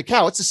like, holy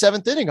cow, it's the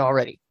 7th inning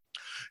already.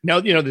 Now,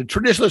 the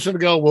traditionalists are going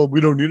to go, well,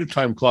 we don't need a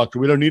time clock.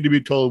 We don't need to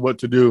be told what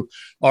to do.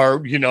 Or,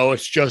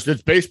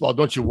 it's baseball.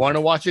 Don't you want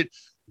to watch it?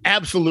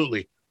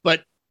 Absolutely.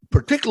 But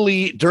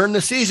particularly during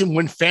the season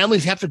when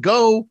families have to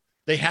go,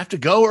 they have to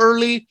go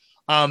early.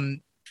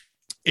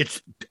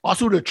 It's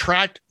also to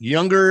attract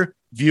younger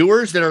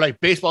viewers that are like,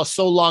 baseball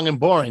so long and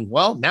boring.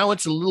 Well, now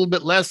it's a little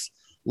bit less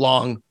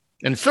long,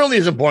 and it certainly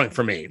isn't boring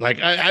for me. Like,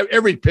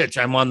 every pitch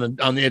I'm on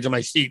the edge of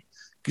my seat,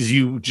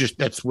 because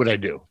that's what I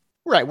do.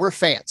 Right. We're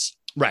fans.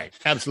 Right.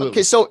 Absolutely.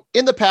 Okay. So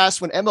in the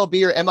past, when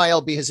MLB or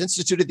MILB has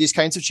instituted these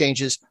kinds of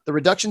changes, the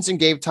reductions in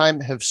game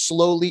time have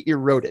slowly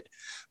eroded.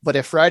 But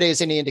if Friday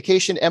is any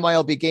indication,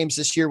 MILB games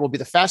this year will be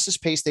the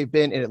fastest pace they've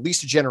been in at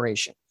least a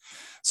generation.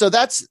 So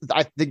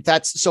I think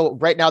so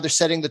right now they're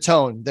setting the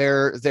tone.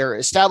 They're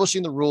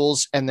establishing the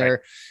rules, and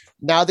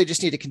now they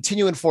just need to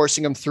continue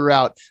enforcing them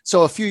throughout.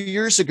 So a few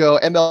years ago,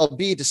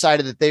 MLB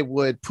decided that they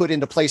would put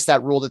into place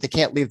that rule that they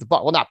can't leave the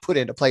box. Well, not put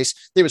into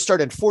place. They would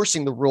start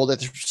enforcing the rule that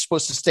they're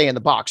supposed to stay in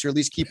the box, or at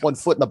least keep one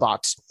foot in the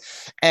box.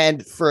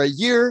 And for a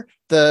year,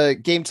 the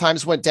game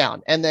times went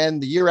down. And then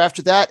the year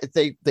after that,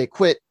 they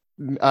quit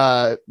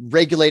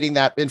regulating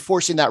that,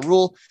 enforcing that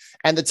rule.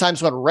 And the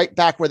times went right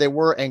back where they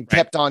were and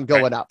kept on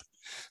going up.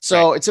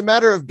 So it's a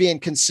matter of being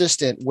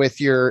consistent with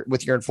your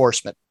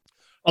enforcement.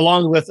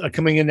 Along with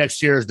coming in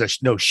next year is the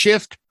no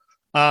shift,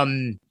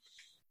 the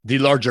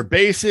larger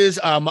bases.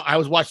 I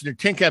was watching the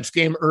Tin Caps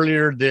game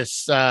earlier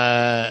this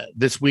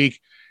week,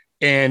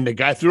 and the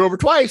guy threw over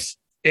twice,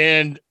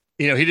 and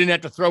he didn't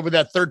have to throw over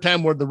that third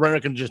time where the runner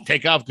can just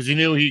take off because he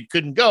knew he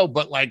couldn't go.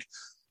 But like,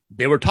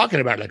 they were talking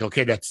about it, like,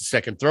 okay, that's the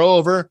second throw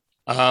over.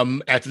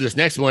 After this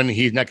next one,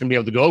 he's not going to be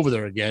able to go over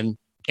there again,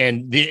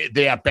 and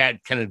the at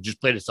bat kind of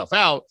just played itself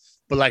out.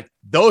 But like,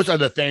 those are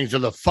the things, are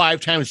the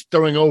 5 times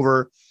throwing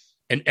over,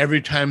 and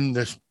every time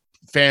the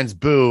fans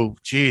boo,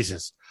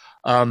 Jesus,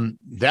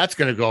 that's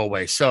going to go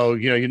away. So,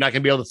 you're not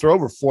going to be able to throw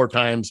over 4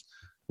 times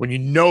when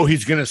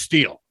he's going to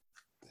steal.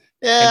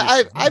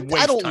 Yeah, I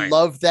don't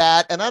love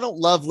that. And I don't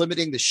love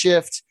limiting the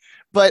shift,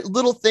 but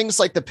little things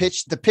like the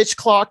pitch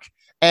clock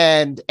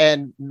and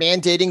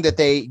mandating that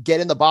they get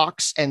in the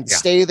box and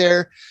stay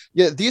there.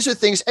 Yeah, these are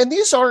things, and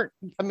these aren't,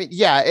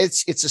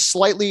 it's a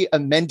slightly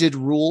amended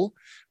rule,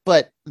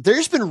 but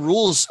there's been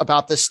rules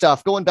about this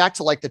stuff going back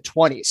to like the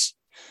 20s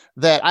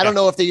that I don't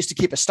know if they used to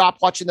keep a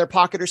stopwatch in their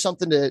pocket or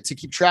something to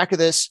keep track of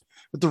this,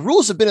 but the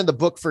rules have been in the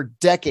book for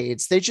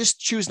decades. They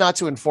just choose not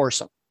to enforce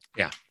them.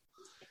 Yeah.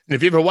 And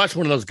if you ever watch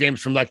one of those games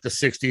from like the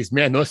 60s,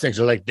 man, those things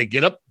are like, they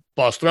get up,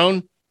 ball's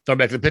thrown, throw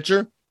back to the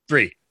pitcher,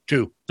 3,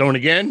 2, thrown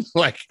again.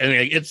 Like,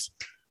 it's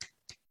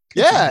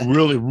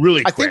really,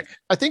 really quick.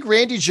 I think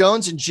Randy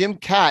Jones and Jim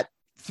Catt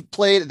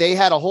they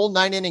had a whole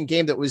 9-inning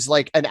game that was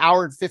like an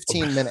hour and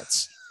 15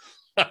 minutes.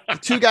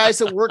 2 guys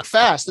that work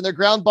fast, and they're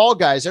ground ball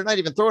guys. They're not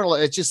even throwing a lot.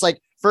 It's just like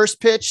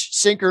first pitch,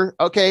 sinker.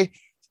 Okay.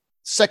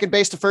 Second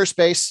base to first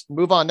base.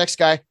 Move on. Next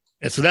guy.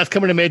 And so that's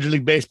coming to Major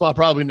League Baseball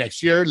probably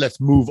next year. Let's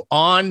move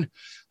on.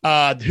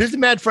 Here's the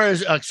Mad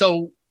Friars.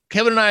 So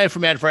Kevin and I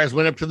from Mad Friars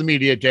went up to the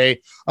media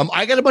day.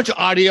 I got a bunch of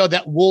audio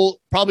that will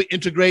probably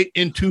integrate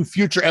into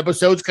future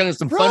episodes, kind of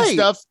some fun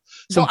stuff.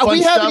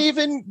 We haven't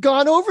even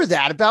gone over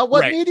that about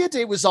what Media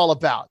Day was all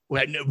about.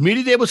 Well,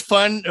 Media Day was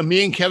fun.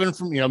 Me and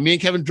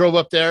Kevin drove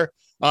up there.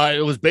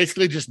 It was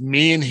basically just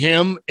me and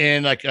him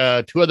and like 2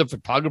 other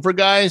photographer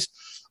guys.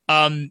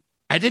 I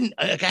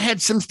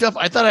had some stuff.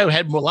 I thought I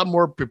had a lot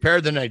more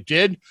prepared than I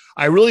did.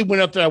 I really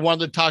went up there. I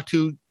wanted to talk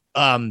to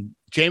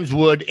James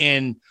Wood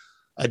and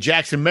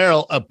Jackson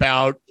Merrill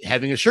about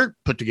having a shirt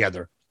put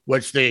together,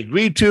 which they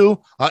agreed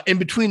to. In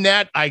between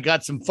that, I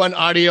got some fun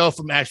audio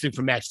from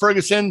Max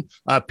Ferguson,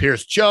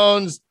 Pierce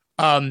Jones,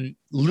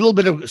 little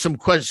bit of some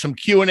questions, some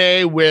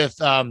Q&A with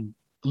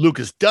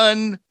Lucas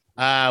Dunn,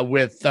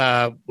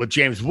 with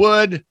James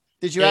Wood.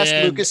 Did you ask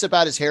Lucas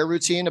about his hair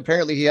routine?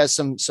 Apparently he has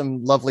some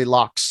lovely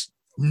locks.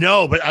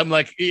 No, but I'm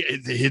like,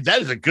 that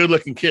is a good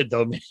looking kid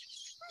though.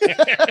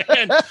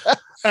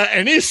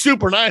 and he's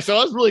super nice. So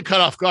I was really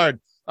caught off guard.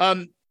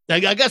 I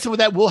got some of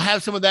that. We'll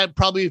have some of that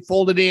probably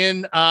folded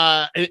in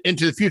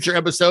into the future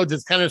episodes.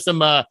 It's kind of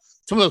some of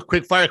those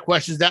quick fire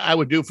questions that I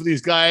would do for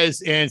these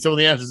guys. And some of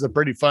the answers are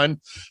pretty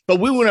fun, but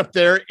we went up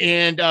there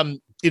and,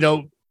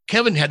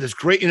 Kevin had this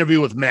great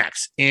interview with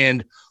Max,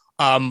 and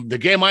the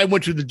game I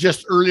went to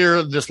just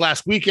earlier this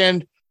last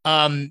weekend,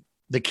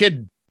 the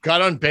kid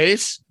got on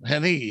base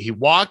and he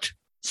walked,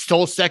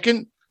 stole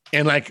second.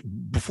 And like,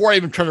 before I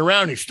even turned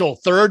around, he stole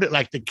third.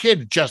 Like the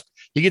kid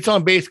he gets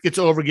on base, gets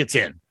over, gets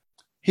in.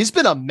 He's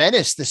been a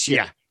menace this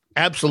year. Yeah,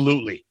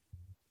 absolutely.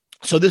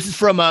 So this is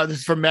from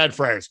Mad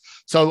Friars.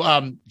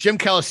 So Jim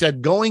Callis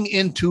said, going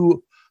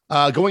into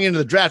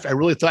the draft, I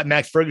really thought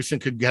Max Ferguson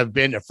could have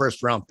been a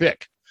first round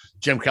pick.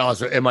 Jim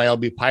Callis, our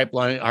MLB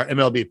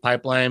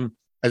pipeline,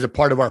 as a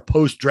part of our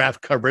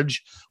post-draft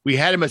coverage. We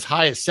had him as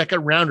high as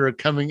second rounder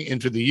coming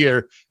into the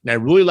year, and I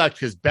really liked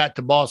his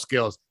bat-to-ball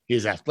skills. He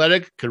is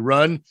athletic, could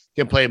run,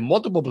 can play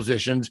multiple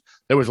positions.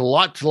 There was a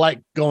lot to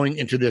like going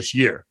into this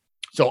year.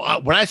 So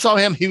when I saw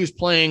him, he was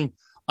playing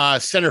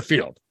center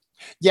field.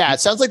 Yeah, it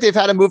sounds like they've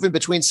had him moving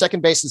between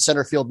second base and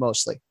center field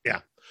mostly.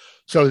 Yeah.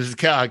 So this is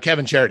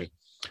Kevin Charity.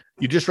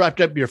 You just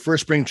wrapped up your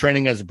first spring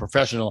training as a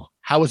professional.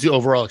 How was the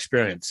overall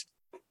experience?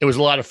 It was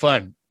a lot of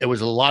fun. It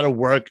was a lot of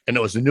work, and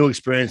it was a new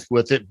experience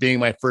with it being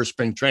my first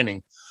spring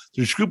training.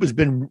 This group has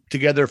been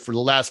together for the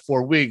last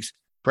 4 weeks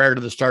prior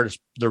to the start of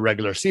the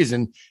regular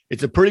season.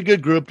 It's a pretty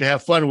good group to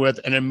have fun with,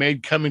 and it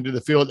made coming to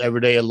the field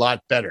every day a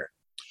lot better.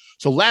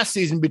 So last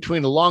season,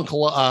 between the long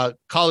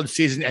college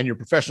season and your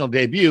professional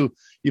debut,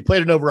 you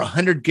played in over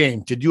 100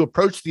 games. Did you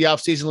approach the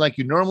offseason like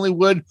you normally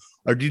would,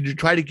 or did you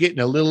try to get in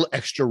a little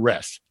extra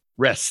rest?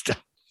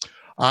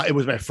 It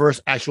was my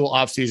first actual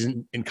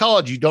offseason. In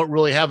college, you don't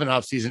really have an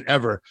offseason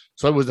ever.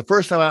 So it was the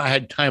first time I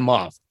had time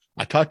off.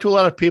 I talked to a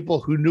lot of people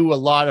who knew a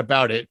lot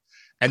about it,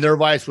 and their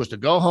advice was to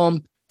go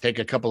home, take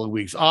a couple of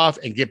weeks off,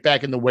 and get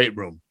back in the weight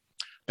room.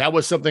 That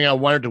was something I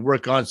wanted to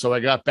work on, so I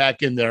got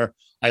back in there.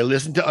 I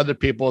listened to other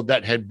people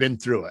that had been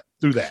through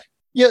that.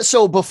 Yeah,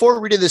 so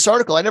before reading this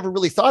article, I never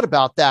really thought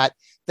about that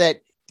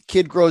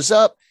kid grows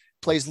up,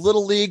 plays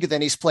little league,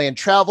 then he's playing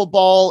travel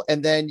ball,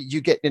 and then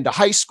you get into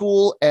high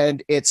school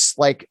and it's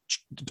like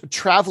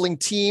traveling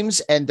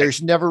teams, and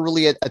there's never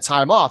really a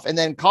time off. And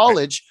then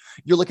college,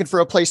 you're looking for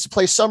a place to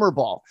play summer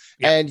ball,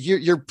 and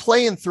you're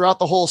playing throughout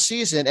the whole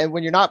season. And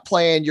when you're not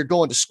playing, you're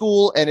going to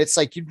school, and it's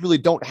like you really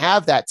don't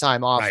have that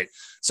time off. Right.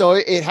 So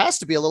it has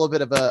to be a little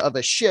bit of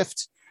a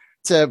shift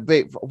to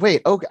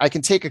wait, okay, I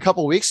can take a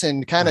couple of weeks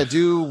and kind of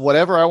do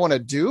whatever I want to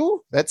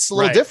do. That's a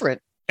little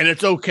different. And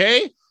it's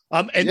okay.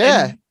 And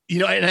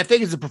I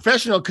think as a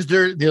professional, because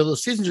the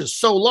seasons are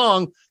so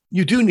long,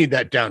 you do need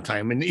that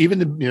downtime. And even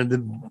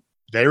the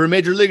veteran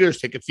major leaguers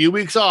take a few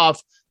weeks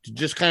off to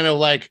just kind of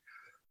like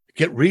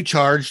get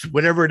recharged,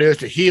 whatever it is,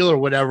 to heal or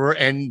whatever,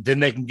 and then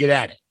they can get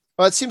at it.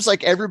 Well, it seems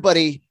like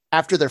everybody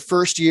after their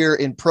first year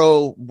in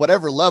pro,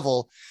 whatever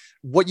level,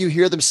 what you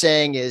hear them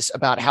saying is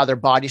about how their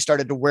body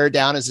started to wear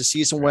down as the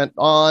season went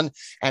on,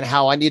 and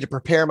how I need to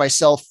prepare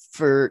myself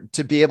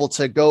to be able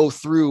to go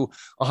through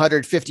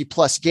 150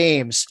 plus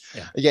games.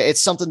 Yeah.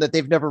 It's something that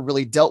they've never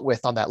really dealt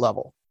with on that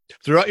level.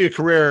 Throughout your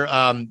career,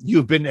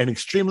 you've been an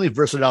extremely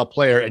versatile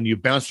player, and you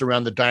bounced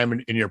around the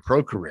diamond in your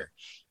pro career.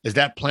 Is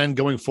that plan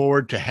going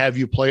forward to have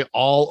you play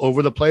all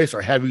over the place,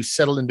 or have you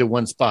settled into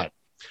one spot?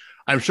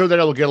 I'm sure that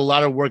I will get a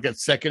lot of work at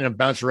second and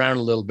bounce around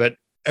a little bit.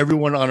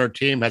 Everyone on our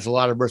team has a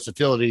lot of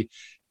versatility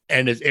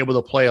and is able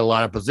to play a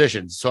lot of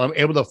positions. So I'm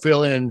able to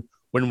fill in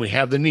when we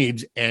have the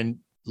needs and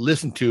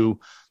listen to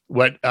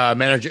what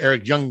manager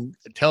Eric Young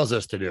tells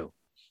us to do.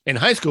 In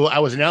high school, I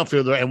was an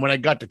outfielder, and when I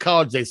got to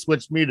college, they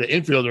switched me to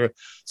infielder.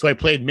 So I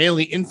played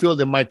mainly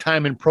infield in my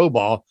time in pro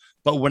ball.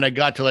 But when I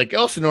got to Lake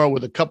Elsinore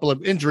with a couple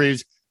of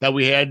injuries that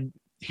we had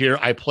here,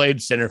 I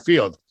played center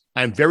field.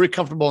 I'm very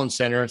comfortable in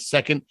center,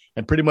 second,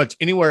 and pretty much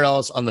anywhere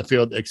else on the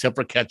field except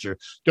for catcher.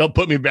 Don't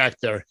put me back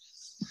there.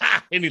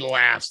 And he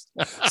laughs.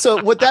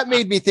 So what that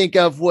made me think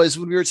of was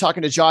when we were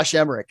talking to Josh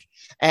Emmerich,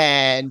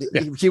 and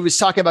he was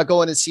talking about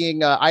going and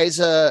seeing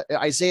Isaiah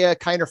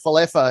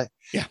Kiner-Falefa,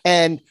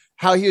 and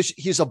how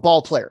he's a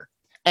ball player.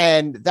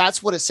 And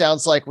that's what it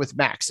sounds like with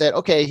Max, that,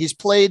 okay, he's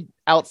played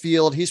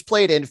outfield, he's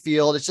played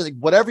infield. It's just like,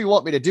 whatever you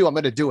want me to do, I'm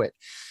going to do it.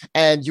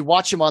 And you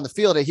watch him on the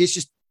field, and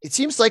it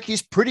seems like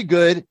he's pretty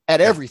good at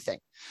everything.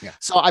 Yeah.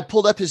 So I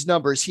pulled up his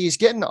numbers. He's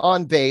getting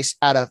on base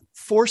at a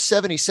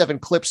 477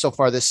 clip so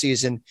far this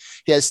season.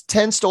 He has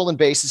 10 stolen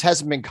bases,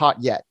 hasn't been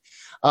caught yet.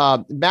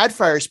 Mad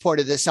Friars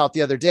pointed this out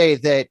the other day,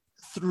 that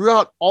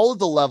throughout all of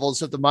the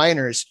levels of the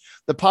minors,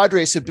 the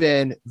Padres have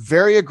been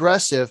very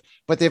aggressive,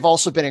 but they've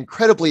also been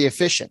incredibly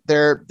efficient.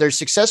 Their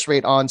success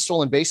rate on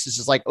stolen bases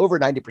is like over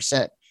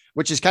 90%,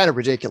 which is kind of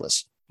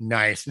ridiculous.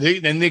 Nice.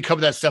 They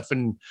cover that stuff,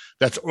 and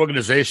that's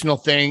organizational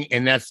thing.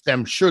 And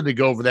I'm sure they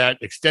go over that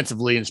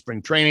extensively in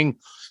spring training.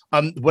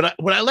 What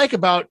I like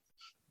about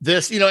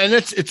this, and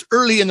it's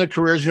early in their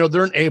careers,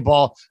 they're an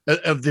A-ball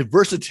of the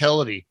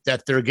versatility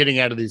that they're getting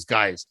out of these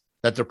guys,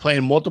 that they're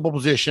playing multiple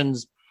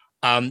positions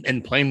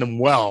and playing them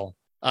well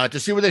to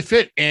see where they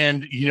fit.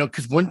 And,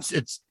 because once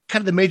it's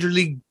kind of the major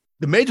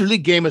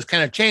league game has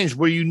kind of changed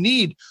where you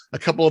need a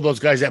couple of those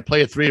guys that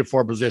play at 3 or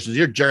 4 positions.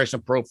 You're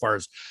Jarrison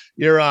Profars.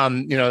 You're,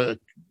 a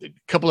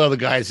couple of other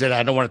guys that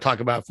I don't want to talk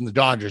about from the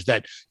Dodgers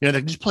that,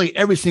 they just play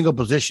every single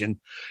position.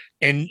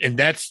 And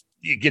that's,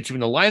 it gets you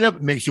in the lineup,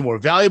 it makes you more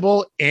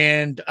valuable.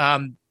 And,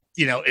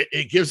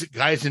 it gives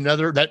guys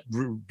another that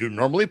do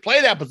normally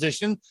play that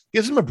position,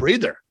 gives them a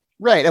breather.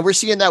 Right. And we're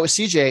seeing that with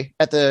CJ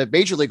at the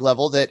major league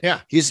level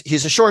that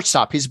he's a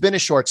shortstop. He's been a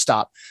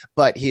shortstop,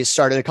 but he's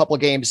started a couple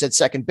of games at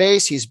second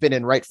base. He's been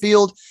in right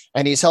field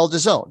and he's held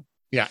his own.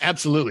 Yeah,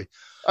 absolutely.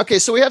 Okay.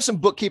 So we have some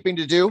bookkeeping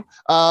to do.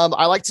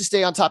 I like to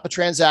stay on top of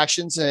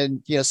transactions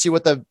and, see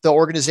what the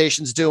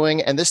organization's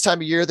doing. And this time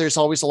of year, there's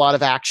always a lot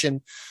of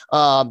action,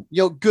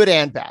 good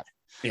and bad.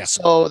 Yeah.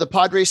 So the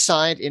Padres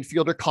signed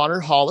infielder Connor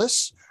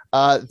Hollis.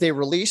 They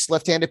released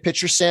left-handed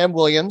pitcher Sam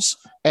Williams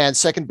and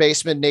second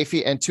baseman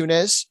Nafi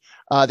Antunes.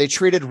 They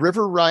traded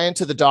River Ryan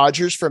to the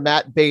Dodgers for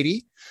Matt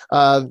Beatty.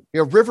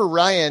 River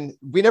Ryan,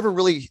 we never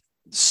really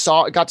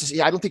got to see.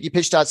 I don't think he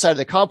pitched outside of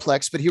the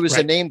complex, but he was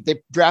a name.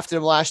 They drafted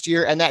him last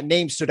year, and that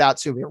name stood out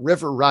to me.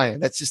 River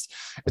Ryan. It's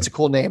a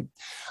cool name.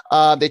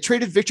 They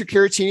traded Victor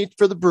Caratini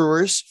for the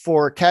Brewers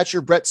for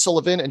catcher Brett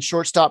Sullivan and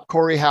shortstop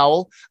Corey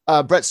Howell.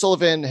 Brett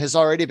Sullivan has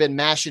already been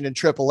mashing in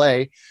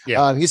AAA.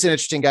 Yeah. He's an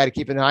interesting guy to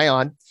keep an eye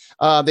on.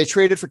 They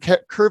traded for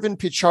Kervin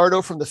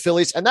Pichardo from the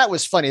Phillies. And that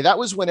was funny. That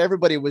was when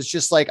everybody was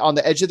just like on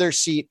the edge of their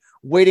seat,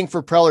 waiting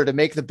for Preller to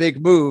make the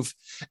big move.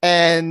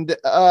 And,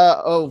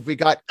 we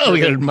got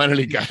minor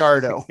league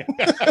Pichardo.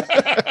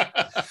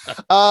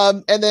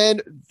 And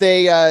then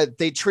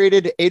they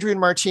traded Adrian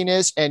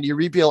Martinez and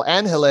Euribiel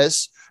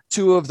Angeles,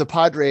 two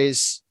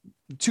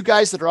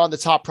guys that are on the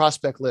top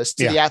prospect list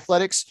to the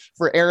Athletics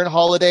for Aaron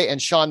Holiday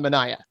and Sean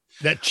Manaea.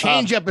 That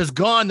changeup is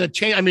gone.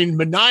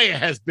 Manaea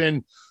has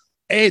been,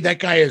 that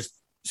guy is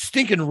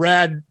stinking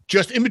rad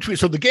just in between.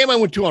 So the game I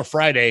went to on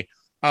Friday,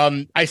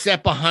 I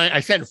sat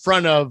in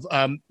front of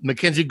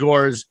Mackenzie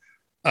Gore's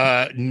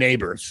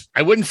neighbors.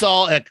 I went and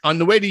saw on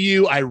the way to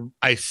you.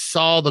 I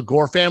saw the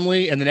Gore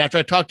family. And then after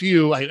I talked to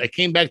you, I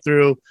came back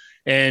through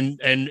and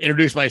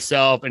introduced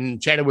myself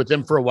and chatted with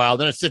them for a while.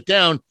 Then I sit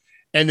down.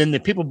 And then the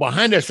people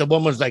behind us, the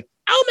one was like,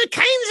 "Oh,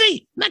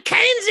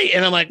 Mackenzie."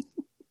 And I'm like,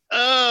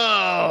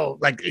 "Oh,"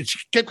 like she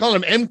kept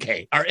calling him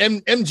MK or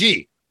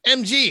MG.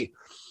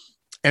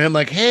 And I'm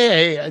like,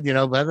 "Hey,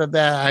 blah, blah,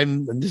 blah.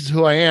 This is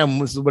who I am.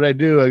 This is what I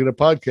do. I got a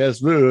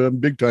podcast. I'm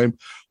big time,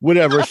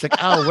 whatever." It's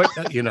like, "Oh,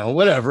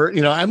 whatever.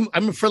 I'm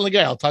a friendly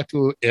guy. I'll talk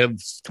to a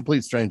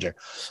complete stranger."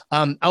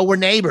 We're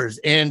neighbors.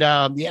 And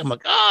I'm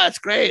like, "Oh, that's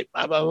great."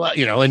 Blah, blah,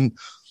 blah, and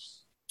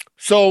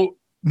so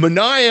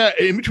Manaea,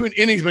 in between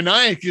innings,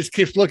 Manaea just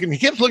keeps looking. He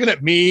kept looking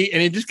at me,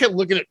 and he just kept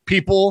looking at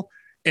people.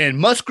 And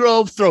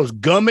Musgrove throws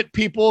gum at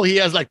people. He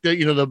has like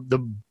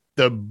the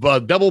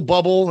double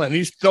bubble, and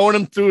he's throwing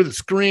them through the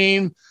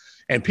screen,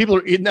 and people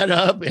are eating that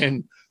up.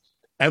 And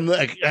I'm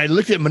like, I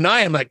looked at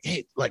Manaea. I'm like,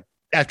 hey, like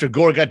after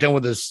Gore got done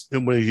with this,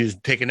 when he's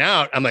taken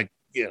out, I'm like,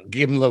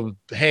 give him a little,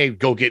 hey,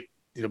 go get,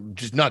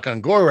 just knock on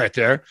Gore right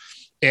there.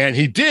 And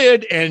he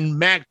did. And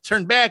Mac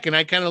turned back, and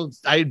I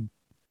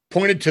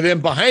pointed to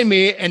them behind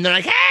me, and they're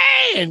like,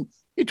 "Hey!" And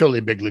he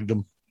totally big leagued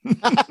them.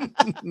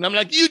 And I'm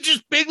like, "You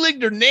just big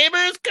leagued your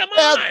neighbors? Come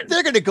on!"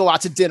 They're going to go out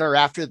to dinner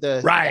after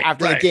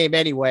the game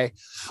anyway.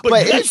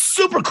 But it's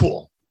super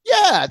cool.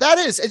 Yeah, that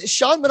is.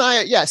 Sean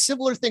Manaea,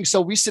 similar thing.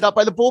 So we sit up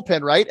by the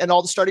bullpen, right? And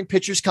all the starting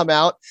pitchers come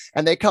out,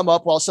 and they come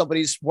up while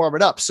somebody's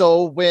warming up.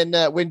 So when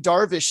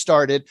Darvish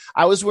started,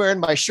 I was wearing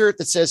my shirt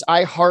that says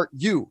 "I heart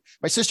you."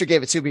 My sister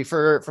gave it to me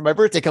for my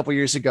birthday a couple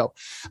years ago.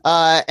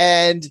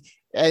 And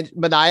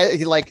Manaea,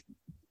 he like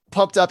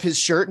pumped up his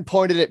shirt and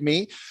pointed at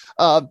me.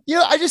 I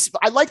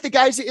like the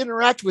guys that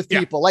interact with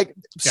people. Like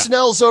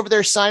Snell's over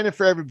there signing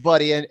for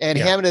everybody and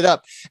hamming it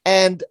up.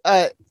 And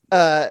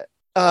Nabil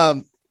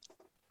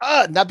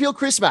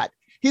Krismat,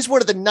 he's one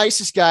of the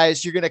nicest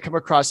guys you're going to come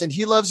across, and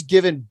he loves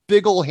giving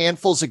big old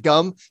handfuls of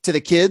gum to the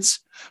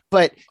kids,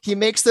 but he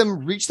makes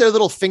them reach their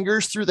little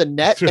fingers through the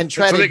net and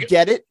try to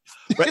get it.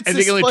 Right. And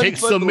they can only take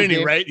so many,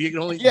 game. Right? You can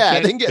only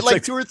they can get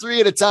like 2 or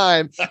 3 at a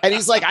time. And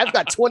he's like, "I've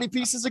got 20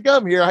 pieces of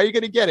gum here. How are you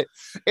going to get it?"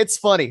 It's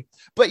funny.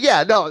 But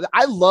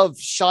I love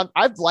Sean.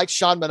 I've liked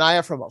Sean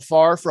Manaea from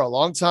afar for a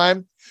long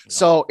time.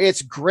 So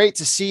it's great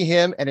to see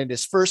him. And in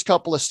his first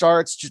couple of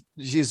starts,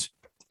 he's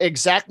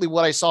exactly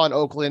what I saw in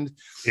Oakland.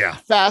 Yeah.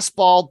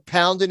 Fastball,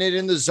 pounding it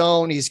in the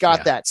zone. He's got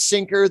Yeah. that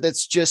sinker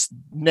that's just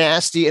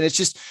nasty. And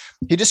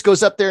he just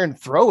goes up there and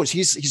throws.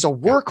 He's a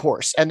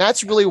workhorse. And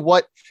that's really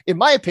what, in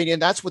my opinion,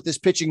 that's what this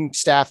pitching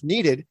staff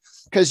needed,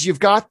 because you've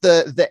got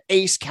the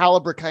ace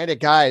caliber kind of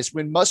guys.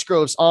 When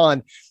Musgrove's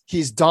on,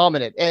 he's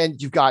dominant.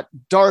 And you've got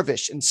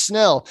Darvish and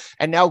Snell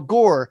and now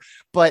Gore.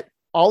 But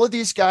all of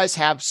these guys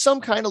have some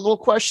kind of little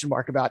question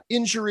mark about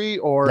injury,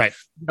 or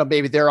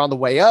maybe they're on the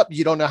way up.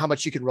 You don't know how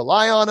much you can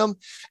rely on them.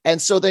 And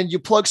so then you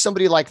plug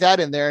somebody like that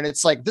in there, and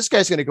it's like, this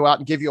guy's going to go out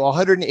and give you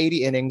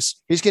 180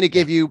 innings. He's going to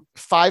give you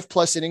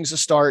 5+ innings a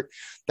start.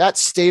 That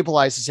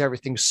stabilizes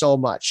everything so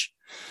much.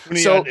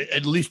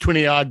 At least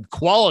 20 odd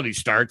quality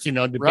starts,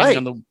 depending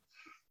on the.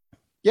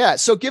 Yeah.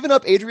 So giving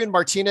up Adrian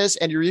Martinez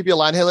and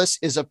Euribiel Angeles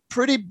is a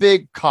pretty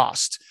big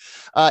cost.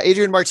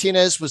 Adrian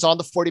Martinez was on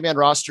the 40-man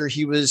roster.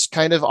 He was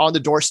kind of on the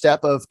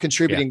doorstep of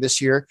contributing this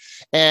year.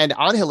 And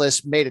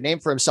Angeles made a name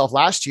for himself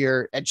last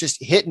year and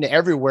just hitting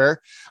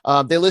everywhere.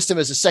 They list him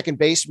as a second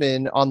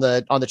baseman on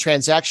the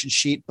transaction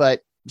sheet,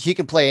 but he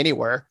can play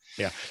anywhere.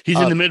 Yeah. He's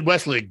in the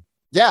Midwest League.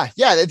 Yeah.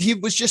 He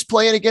was just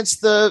playing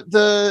against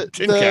the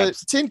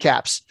Tin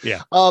Caps.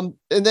 Yeah. And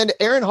then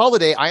Aaron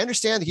Holiday, I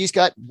understand that he's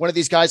got one of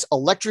these guys,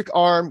 electric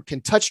arm,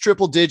 can touch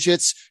triple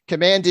digits,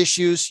 command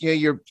issues.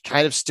 You're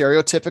kind of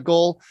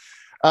stereotypical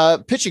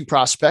pitching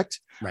prospect.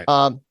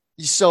 Right.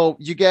 So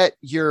you get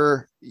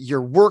your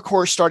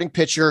workhorse starting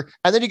pitcher,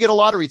 and then you get a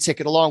lottery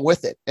ticket along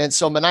with it. And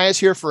so Manaea's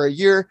here for a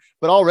year,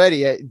 but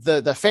already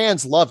the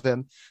fans love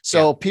him.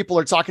 So people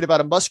are talking about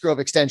a Musgrove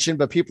extension,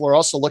 but people are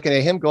also looking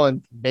at him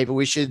going, maybe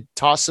we should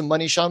toss some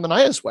money Sean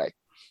Manaea's way.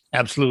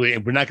 Absolutely.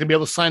 And we're not going to be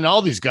able to sign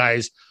all these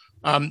guys.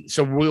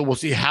 So we'll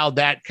see how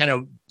that kind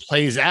of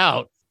plays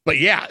out. But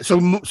yeah, so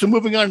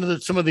moving on to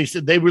some of these,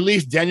 they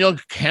released Daniel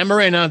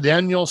Camarena.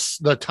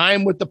 The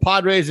time with the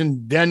Padres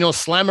and Daniel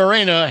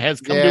Slamarena has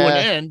come to an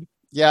end.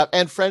 Yeah,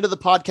 and friend of the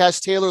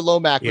podcast, Taylor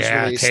Lomack was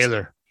released.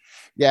 Taylor.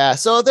 Yeah,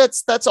 so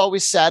that's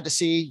always sad to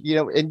see,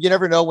 and you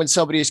never know when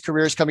somebody's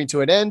career is coming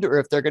to an end or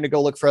if they're going to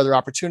go look for other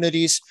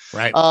opportunities.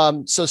 Right.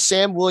 So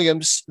Sam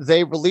Williams,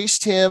 they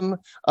released him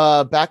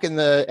back in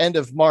the end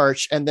of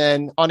March, and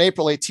then on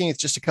April 18th,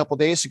 just a couple of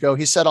days ago,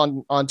 he said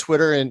on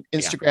Twitter and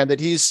Instagram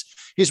that he's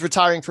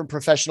retiring from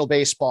professional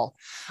baseball.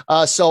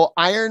 So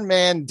Iron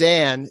Man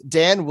Dan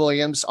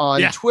Williams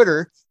on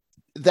Twitter,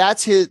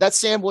 that's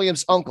Sam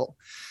Williams' uncle.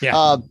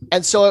 Yeah.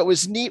 And so it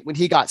was neat when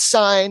he got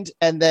signed,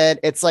 and then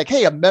it's like,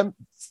 hey,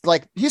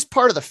 he's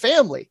part of the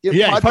family.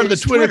 He's part of the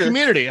Twitter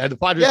community, the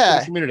Padres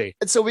Twitter community.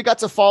 And so we got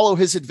to follow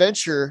his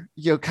adventure,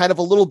 kind of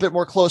a little bit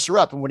more closer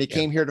up. And when he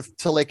came here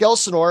to Lake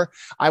Elsinore,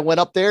 I went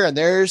up there, and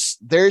there's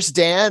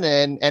Dan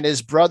and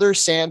his brother,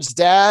 Sam's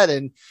dad.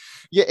 And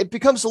it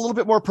becomes a little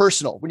bit more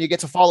personal when you get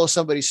to follow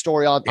somebody's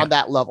story on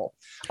that level.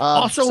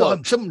 I'm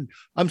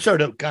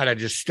sorry God, I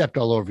just stepped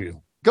all over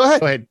you. Go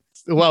ahead.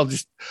 Well,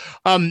 just,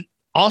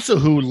 also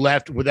who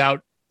left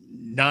without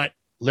not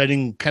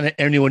letting kind of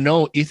anyone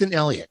know, Ethan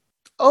Elliott.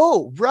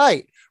 Oh,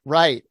 right.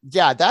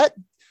 Yeah.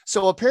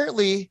 So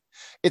apparently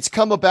it's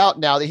come about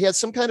now that he had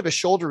some kind of a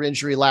shoulder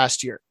injury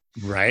last year.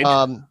 Right.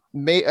 I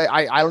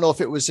don't know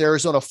if it was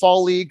Arizona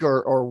Fall League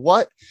or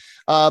what,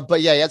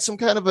 but yeah, he had some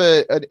kind of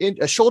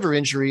a shoulder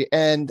injury.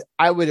 And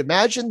I would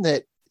imagine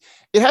that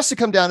it has to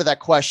come down to that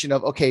question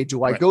of, okay,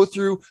 do I go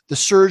through the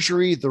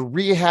surgery, the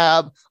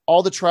rehab,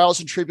 all the trials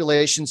and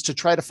tribulations to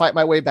try to fight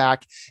my way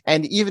back?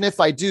 And even if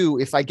I do,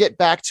 if I get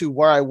back to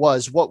where I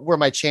was, what were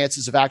my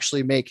chances of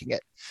actually making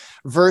it?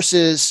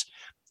 Versus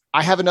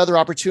I have another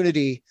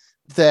opportunity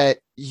that,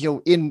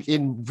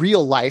 in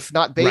real life,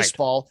 not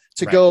baseball,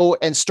 to go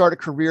and start a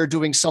career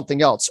doing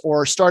something else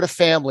or start a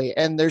family.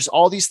 And there's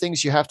all these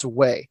things you have to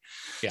weigh.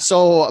 Yeah.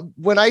 So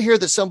when I hear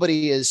that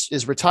somebody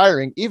is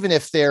retiring, even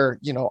if they're,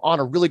 on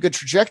a really good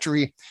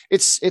trajectory,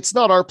 it's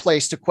not our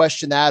place to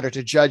question that or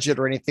to judge it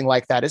or anything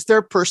like that. It's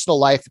their personal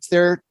life. It's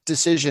their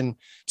decision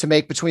to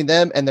make between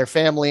them and their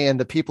family and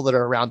the people that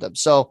are around them.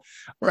 So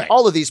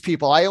all of these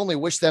people, I only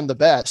wish them the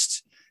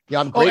best. Yeah,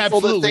 I'm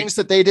grateful for the things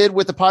that they did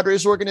with the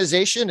Padres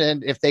organization.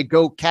 And if they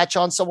go catch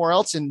on somewhere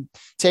else and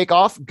take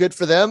off, good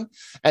for them.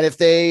 And if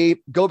they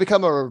go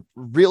become a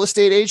real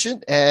estate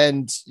agent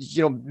and,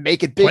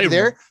 make it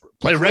big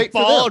play rec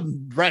ball,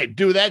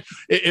 do that.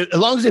 As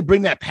long as they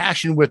bring that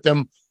passion with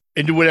them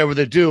into whatever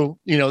they do,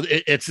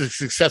 it's a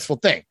successsul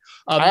thing.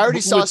 I already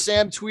saw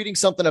Sam tweeting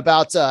something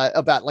about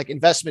like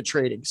investment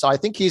trading. So I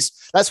think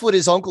that's what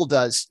his uncle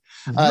does.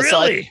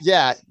 Really?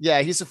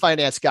 He's a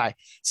finance guy.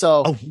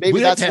 So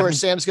maybe that's where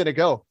Sam's going to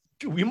go.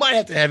 We might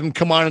have to have him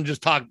come on and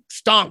just talk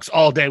stonks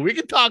all day. We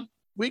can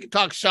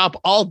talk shop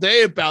all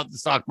day about the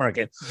stock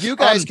market. You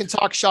guys can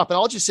talk shop, and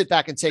I'll just sit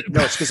back and take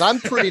notes because I'm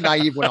pretty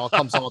naive when it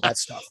comes to all that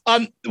stuff.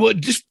 Well,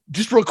 just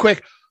real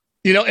quick,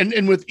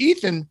 and with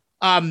Ethan,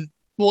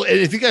 well,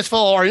 if you guys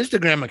follow our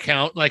Instagram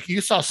account, like you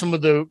saw some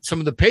of the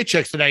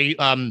paychecks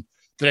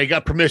that I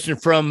got permission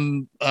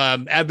from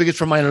advocates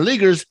for minor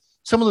leaguers.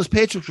 Some of those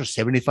paychecks were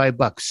 $75,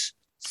 $65,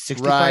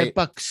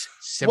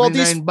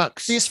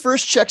 $79. These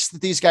first checks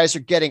that these guys are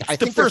getting, I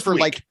think they're for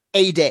like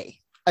a day.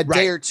 a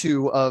day or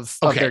two of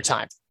their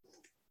time.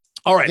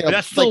 All right.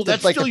 That's still,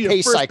 that's still your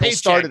pay first cycle paycheck.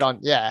 started on.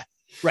 Yeah.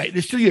 Right.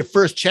 It's still your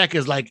first check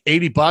is like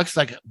 $80.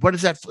 Like, what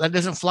is that? That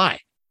doesn't fly.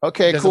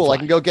 Okay, cool. Fly. I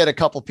can go get a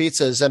couple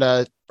pizzas and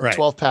a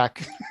 12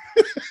 pack.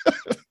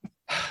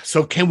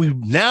 So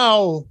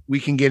we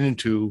can get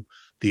into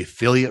the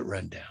affiliate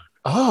rundown.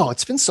 Oh,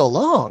 it's been so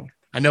long.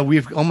 I know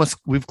we've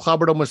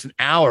clobbered almost an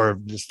hour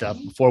of this stuff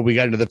before we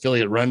got into the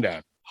affiliate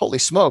rundown. Holy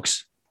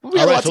smokes. We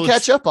got a lot to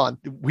catch up on.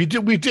 We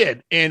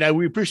did. And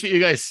we appreciate you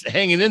guys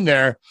hanging in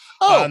there.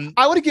 Oh,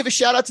 I want to give a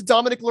shout out to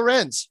Dominic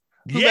Lorenz,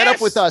 who met up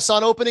with us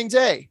on opening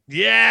day.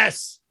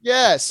 Yes.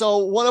 Yeah. So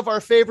one of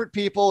our favorite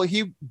people,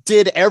 he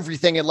did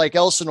everything at Lake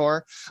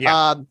Elsinore.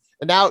 Yeah.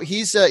 And now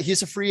he's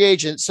a free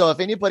agent. So if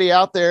anybody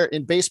out there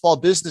in baseball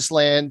business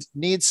land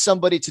needs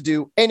somebody to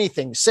do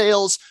anything,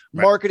 sales,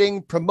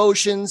 marketing,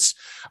 promotions,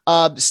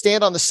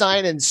 stand on the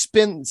sign and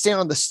stand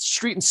on the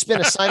street and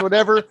spin a sign,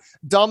 whatever.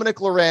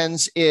 Dominic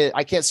Lorenz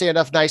I can't say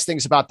enough nice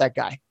things about that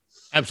guy.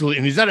 Absolutely.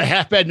 And he's not a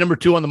half bad number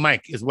 2 on the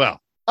mic as well.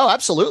 Oh,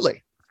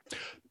 absolutely.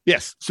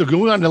 Yes. So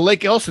going on to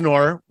Lake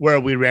Elsinore, where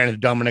we ran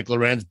into Dominic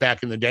Lorenz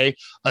back in the day,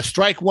 a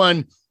strike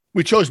one.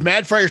 We chose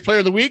Mad Friars Player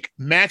of the Week,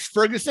 Max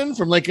Ferguson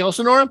from Lake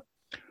Elsinore.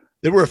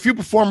 There were a few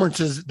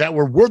performances that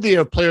were worthy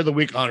of Player of the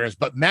Week honors,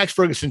 but Max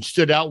Ferguson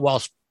stood out while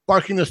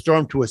sparking the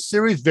Storm to a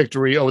series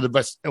victory over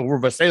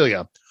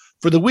Visalia.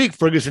 For the week,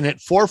 Ferguson hit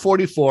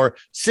 .444,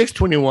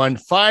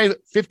 .621,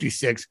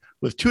 .556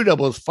 with 2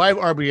 doubles, 5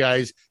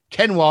 RBIs,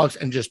 10 walks,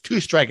 and just 2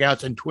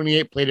 strikeouts and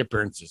 28 plate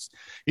appearances.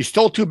 He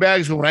stole 2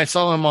 bags when I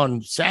saw him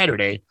on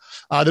Saturday.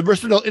 The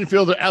versatile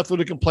infielder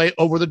outfielder can play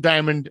all over the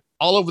diamond,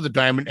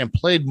 and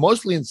played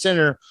mostly in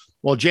center,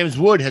 while James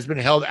Wood has been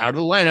held out of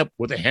the lineup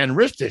with a hand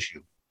wrist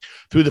issue.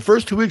 Through the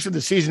first 2 weeks of the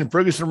season,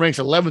 Ferguson ranks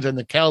 11th in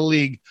the Cal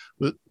League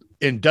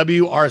in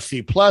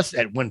WRC Plus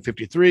at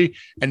 153,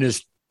 and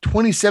his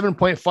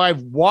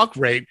 27.5 walk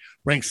rate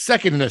ranks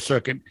 2nd in the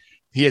circuit.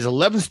 He has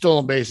 11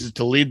 stolen bases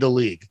to lead the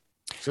league.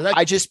 So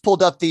I just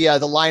pulled up the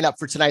lineup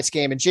for tonight's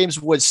game, and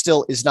James Wood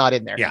still is not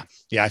in there.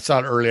 Yeah, I saw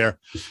it earlier,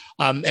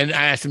 and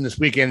I asked him this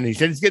weekend, and he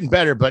said he's getting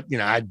better, but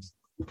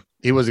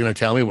he wasn't going to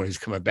tell me when he's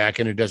coming back,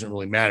 and it doesn't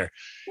really matter.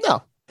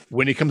 No,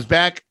 when he comes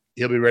back,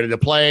 he'll be ready to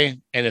play,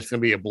 and it's going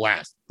to be a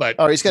blast. But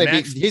he's going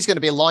to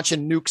be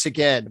launching nukes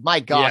again.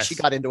 My gosh, yes. He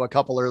got into a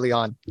couple early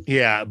on.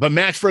 Yeah, but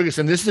Max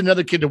Ferguson, this is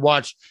another kid to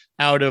watch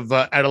out of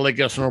Lake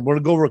Elsinore. We're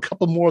going to go over a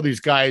couple more of these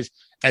guys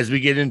as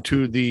we get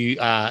into the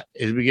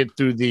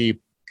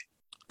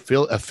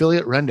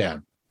affiliate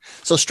rundown.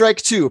 So strike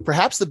 2,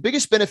 perhaps the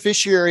biggest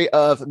beneficiary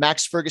of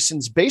Max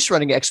Ferguson's base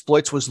running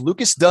exploits was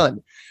Lucas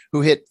Dunn, who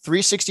hit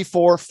 .364,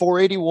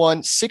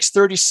 .481,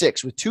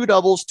 .636 with 2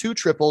 doubles, 2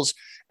 triples,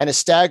 and a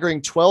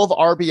staggering 12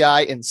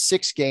 RBI in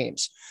 6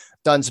 games.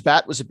 Dunn's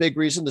bat was a big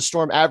reason the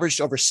Storm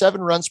averaged over 7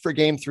 runs per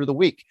game through the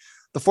week.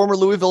 The former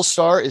Louisville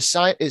Star is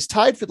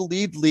tied for the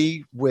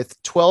league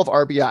with 12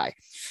 RBI.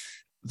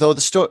 Though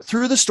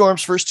through the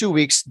Storm's first 2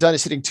 weeks, Dunn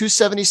is hitting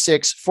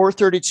 .276,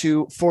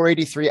 .432,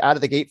 .483 out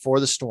of the gate for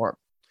the Storm.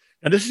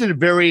 Now, this is a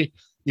very,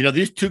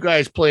 these 2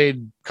 guys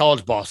played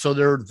college ball, so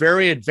they're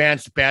very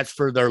advanced bats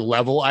for their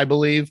level, I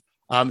believe.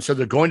 So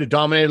they're going to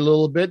dominate a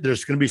little bit.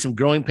 There's going to be some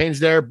growing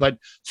pains there, but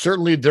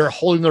certainly they're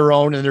holding their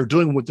own and they're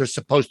doing what they're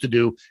supposed to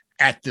do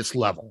at this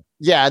level.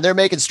 Yeah, and they're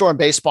making Storm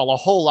baseball a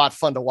whole lot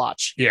fun to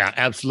watch. Yeah,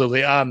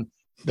 absolutely.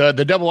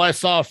 The double I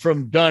saw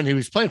from Dunn, he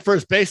was playing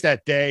first base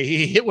that day.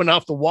 He hit one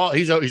off the wall.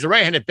 He's a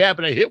right-handed bat,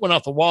 but he hit one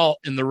off the wall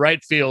in the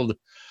right field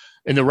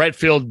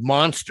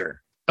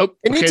monster. Oh,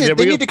 they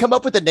need to come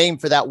up with a name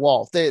for that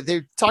wall.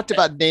 They talked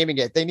about naming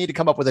it. They need to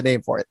come up with a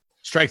name for it.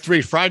 Strike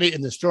 3, Friday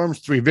in the Storm's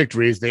 3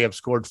 victories, they have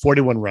scored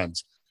 41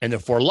 runs. And the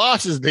 4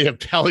 losses, they have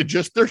tallied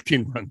just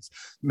 13 runs.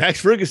 Max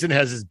Ferguson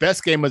has his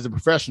best game as a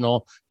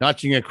professional,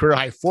 notching a career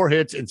high 4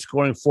 hits and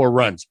scoring 4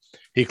 runs.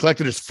 He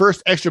collected his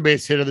first extra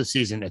base hit of the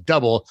season, a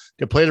double,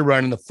 to play the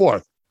run in the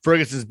 4th.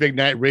 Ferguson's big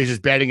night raised his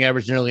batting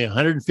average nearly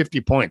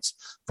 150 points,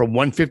 from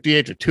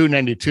 158 to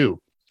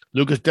 292.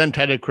 Lucas Dunn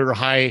tied a career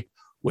high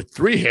with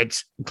 3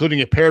 hits, including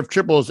a pair of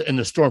triples in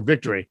the Storm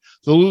victory.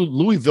 The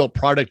Louisville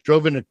product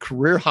drove in a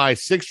career-high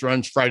 6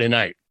 runs Friday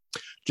night.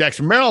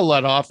 Jackson Merrill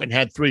led off and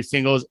had 3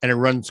 singles and a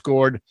run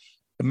scored.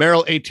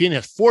 Merrill, 18,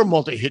 has 4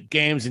 multi-hit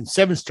games in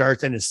 7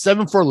 starts and is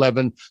 7 for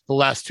 11 the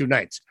last 2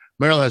 nights.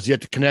 Merrill has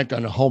yet to connect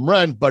on a home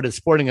run, but is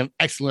sporting an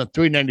excellent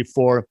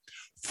 .394,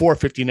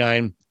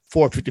 .459,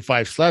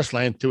 .455 slash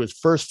line through his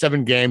first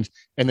 7 games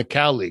in the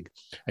Cal League.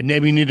 A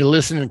name you need to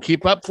listen and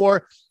keep up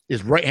for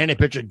is right-handed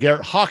pitcher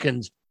Garrett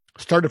Hawkins,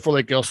 started for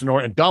Lake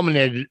Elsinore and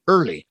dominated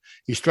early.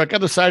 He struck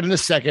out the side in the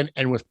 2nd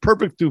and was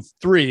perfect through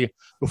 3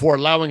 before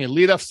allowing a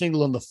leadoff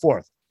single in the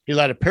 4th. He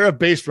allowed a pair of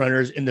base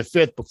runners in the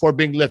 5th before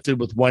being lifted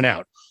with 1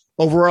 out.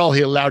 Overall,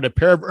 he allowed a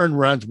pair of earned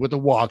runs with a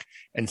walk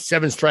and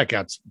 7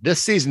 strikeouts.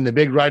 This season, the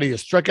big righty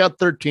has struck out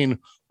 13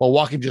 while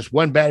walking just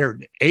 1 batter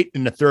in 8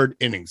 in the 3rd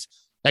innings.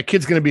 That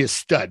kid's going to be a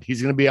stud.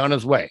 He's going to be on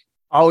his way.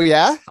 Oh,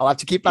 yeah? I'll have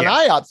to keep an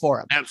eye out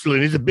for him.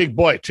 Absolutely. He's a big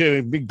boy,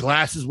 too. Big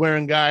glasses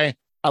wearing guy.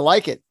 I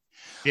like it.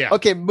 Yeah.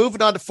 Okay,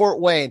 moving on to Fort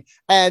Wayne.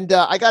 And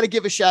I got to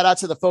give a shout out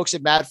to the folks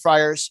at Mad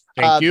Friars.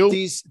 Thank you.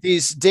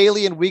 These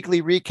daily and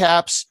weekly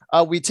recaps,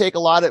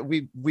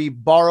 we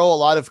borrow a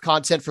lot of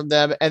content from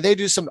them, and they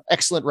do some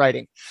excellent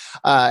writing.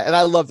 And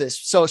I love this.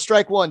 So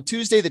strike one,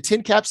 Tuesday, the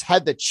Tin Caps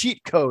had the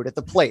cheat code at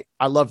the plate.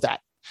 I love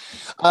that.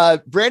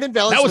 Brandon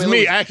Valenzuela. That was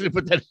me. I actually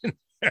put that in.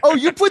 Oh,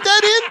 you put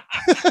that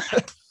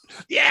in?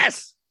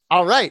 Yes.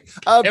 All right.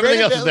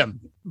 Everything else is them.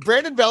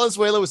 Brandon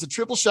Valenzuela was a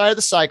triple shy of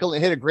the cycle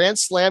and hit a grand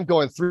slam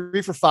going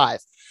 3 for 5.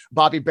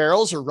 Bobby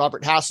Barrels, or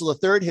Robert Hassel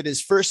III, hit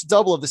his first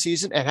double of the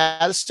season and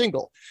had a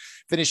single,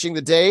 finishing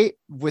the day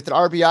with an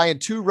RBI and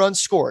 2 runs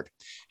scored.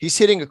 He's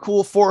hitting a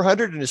cool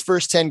 400 in his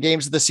first 10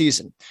 games of the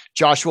season.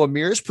 Joshua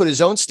Mears put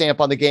his own stamp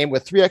on the game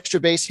with 3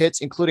 extra base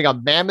hits, including a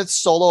mammoth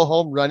solo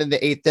home run in the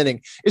 8th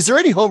inning. Is there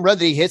any home run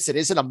that he hits that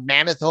isn't a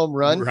mammoth home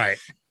run? Right.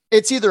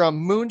 It's either a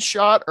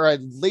moonshot or a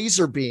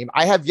laser beam.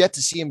 I have yet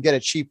to see him get a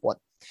cheap one.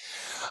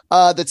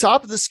 The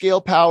top of the scale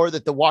power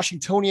that the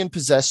Washingtonian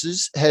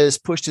possesses has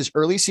pushed his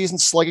early season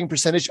slugging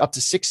percentage up to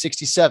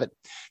 .667.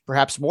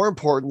 Perhaps more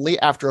importantly,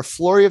 after a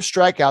flurry of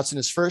strikeouts in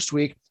his first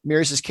week,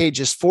 Mears has K'd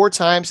just 4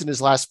 times in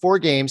his last 4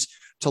 games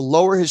to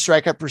lower his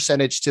strikeout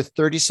percentage to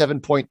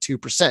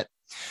 37.2%.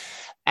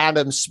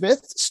 Adam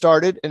Smith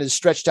started and is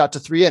stretched out to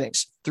 3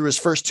 innings. Through his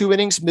first 2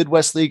 innings,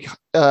 Midwest League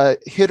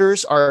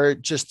hitters are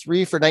just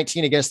 3 for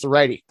 19 against the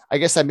righty. I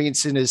guess that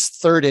means in his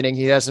 3rd inning,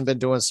 he hasn't been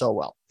doing so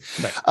well.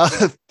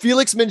 Right.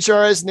 Felix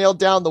Minjarez nailed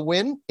down the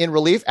win in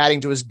relief,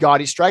 adding to his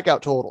gaudy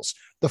strikeout totals.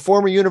 The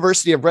former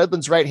University of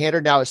Redlands right-hander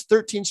now has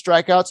 13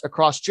 strikeouts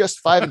across just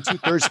 5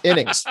 2/3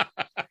 innings.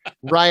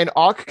 Ryan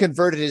Auk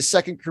converted his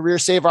second career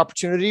save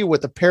opportunity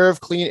with a pair of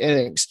clean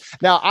innings.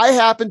 Now, I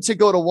happened to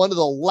go to one of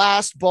the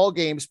last ball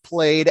games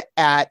played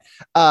at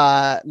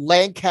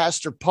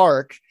Lancaster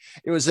Park.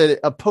 It was a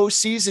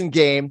postseason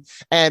game,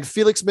 and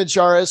Felix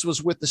Minjarez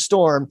was with the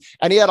Storm,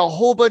 and he had a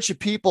whole bunch of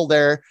people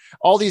there.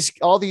 All these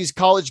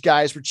college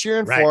guys were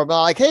cheering for him. I'm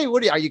like, hey,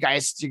 are you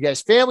guys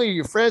family? Are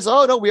you friends?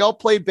 Oh, no, we all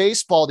played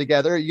baseball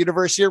together at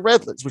University of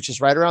Redlands, which is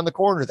right around the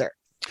corner there.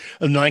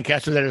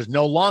 Lancaster, that is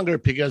no longer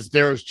because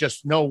because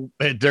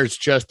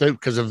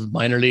of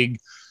minor league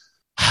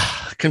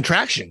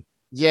contraction.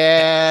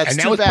 Yeah, it's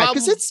too bad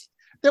because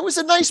that was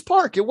a nice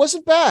park. It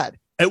wasn't bad.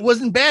 It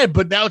wasn't bad,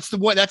 but now it's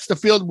that's the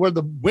field where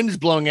the wind is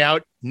blowing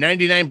out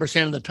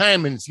 99% of the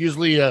time, and it's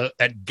usually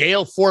at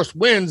gale force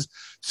winds.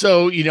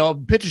 So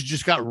pitchers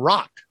just got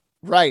rocked.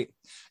 Right.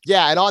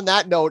 Yeah, and on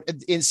that note,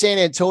 in San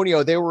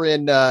Antonio, they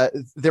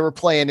were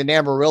playing in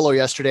Amarillo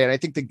yesterday, and I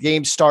think the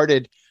game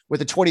started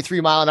with a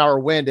 23-mile-an-hour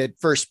wind at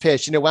first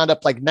pitch, and it wound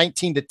up like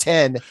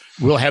 19-10.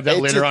 We'll have that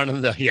later on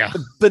in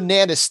the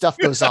banana stuff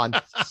goes on.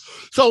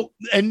 So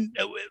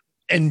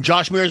and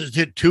Josh Mears has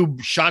hit 2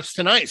 shots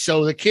tonight,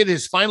 so the kid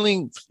is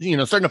finally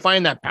starting to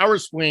find that power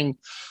swing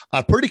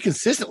pretty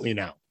consistently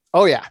now.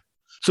 Oh yeah.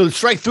 So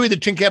strike 3, the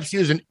Tin Caps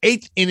use an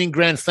 8th inning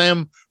grand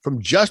slam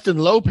from Justin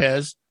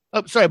Lopez.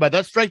 Oh, sorry about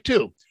that. Strike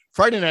 2.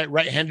 Friday night,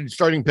 right-handed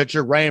starting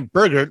pitcher Ryan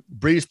Burgert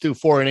breezed through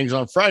 4 innings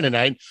on Friday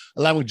night,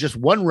 allowing just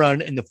 1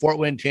 run in the Fort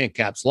Wayne Tin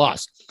Caps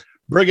loss.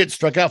 Burgert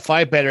struck out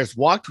 5 batters,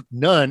 walked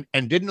none,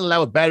 and didn't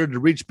allow a batter to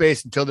reach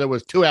base until there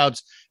was 2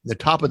 outs in the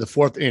top of the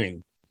 4th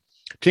inning.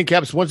 Tin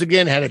Caps once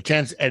again had a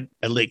chance at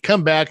a late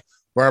comeback.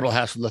 Robert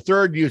Hassel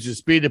III used his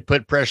speed to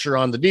put pressure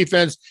on the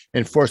defense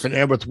and force an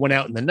error with 1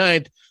 out in the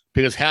 9th.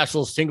 Because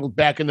Hassel singled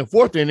back in the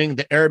 4th inning,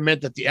 the error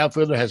meant that the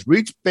outfielder has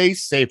reached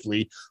base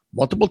safely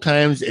multiple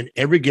times in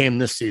every game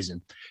this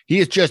season. He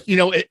is just,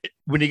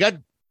 when he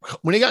got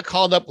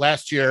called up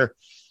last year,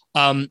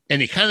 and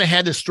he kind of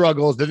had the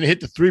struggles, then he hit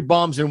the 3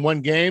 bombs in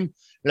 1 game.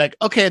 You're like,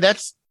 okay,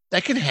 that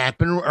can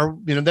happen, or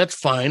that's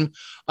fine.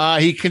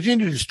 He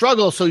continued to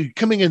struggle, so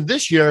coming in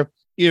this year,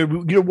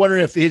 you're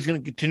wondering if he's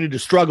going to continue to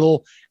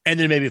struggle and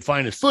then maybe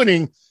find his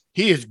footing.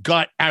 He has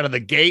got out of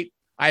the gate.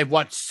 I've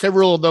watched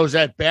several of those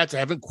at bats. I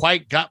haven't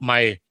quite got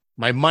my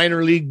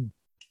minor league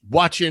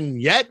watching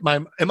yet, my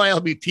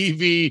MILB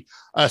TV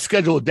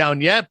schedule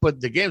down yet,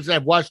 but the games that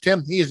I've watched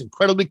him, he is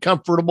incredibly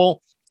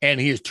comfortable, and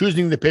he is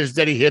choosing the pitches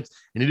that he hits,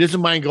 and he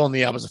doesn't mind going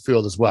the opposite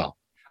field as well.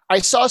 I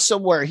saw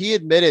somewhere he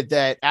admitted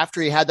that after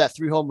he had that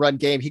 3 home run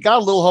game, he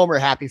got a little homer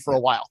happy for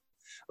a while,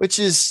 which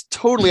is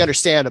totally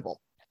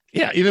understandable.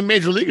 Yeah, even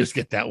major leaguers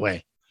get that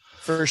way.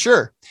 For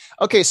sure.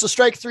 Okay, so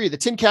strike 3. The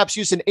Tin Caps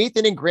used an 8th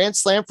inning grand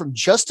slam from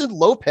Justin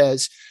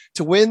Lopez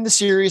to win the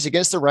series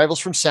against their rivals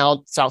from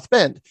South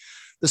Bend.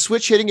 The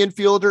switch hitting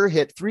infielder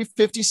hit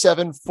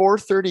 357,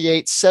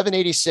 438,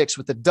 786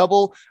 with a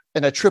double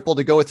and a triple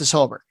to go with his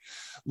homer.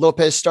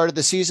 Lopez started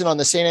the season on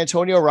the San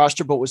Antonio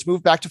roster, but was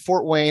moved back to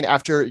Fort Wayne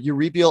after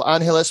Euribiel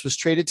Angeles was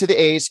traded to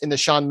the A's in the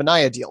Sean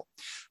Manaea deal.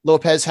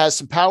 Lopez has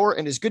some power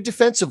and is good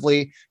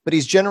defensively, but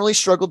he's generally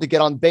struggled to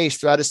get on base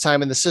throughout his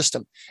time in the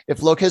system.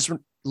 If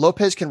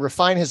Lopez can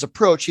refine his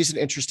approach, he's an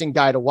interesting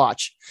guy to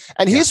watch.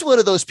 And he's one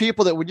of those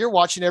people that when you're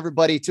watching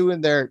everybody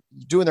doing their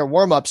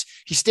warm-ups,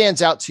 he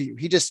stands out to you.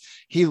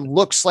 He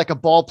looks like a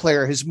ball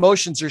player. His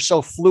motions are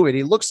so fluid.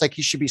 He looks like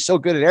he should be so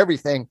good at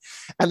everything.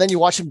 And then you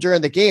watch him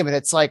during the game and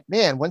it's like,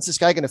 man, when's this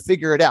guy going to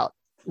figure it out?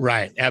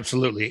 Right.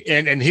 Absolutely.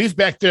 And he was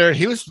back there.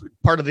 He was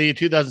part of the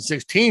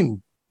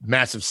 2016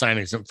 massive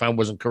signings, if I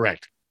wasn't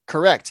correct.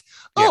 Correct.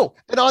 Yeah. Oh,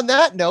 and on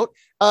that note,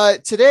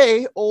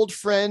 today, old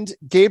friend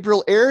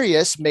Gabriel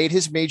Arias made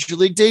his major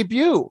league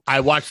debut. I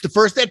watched the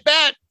first at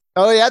bat.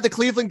 Oh, yeah. The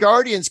Cleveland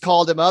Guardians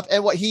called him up,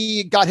 and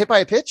he got hit by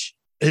a pitch?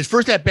 His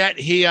first at bat,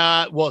 he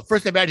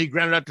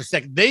grounded out to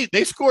second.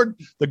 They scored,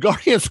 the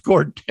Guardians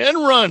scored 10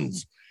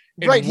 runs.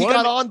 Right. He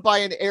got on by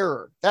an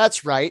error.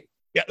 That's right.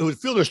 Yeah. It was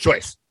fielder's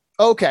choice.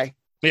 Okay.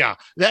 Yeah.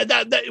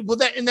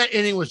 That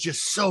inning was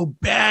just so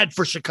bad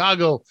for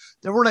Chicago.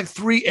 There were like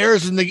 3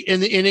 errors in the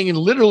inning, and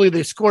literally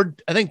they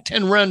scored, I think,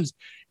 10 runs,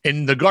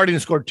 and the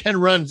Guardians scored 10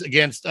 runs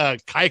against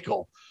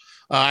Keuchel.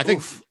 I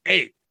think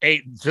eight.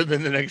 So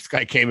then the next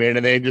guy came in,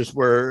 and they just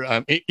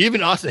were,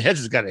 even Austin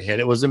Hedges got a hit.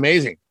 It was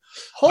amazing.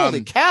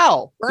 Holy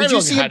cow. Did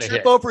you see him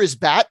trip over his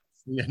bat?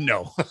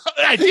 No,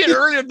 I did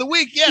earlier in the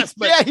week. Yes.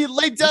 But yeah, he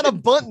laid down a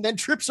bunt and then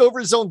trips over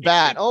his own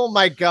bat. Oh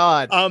my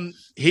God.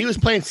 He was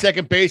playing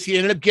second base. He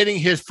ended up getting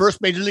his first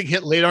major league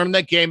hit later on in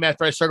that game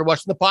after I started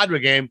watching the Padre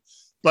game.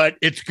 But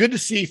it's good to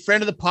see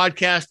friend of the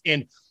podcast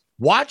and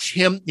watch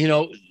him.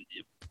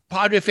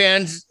 Padre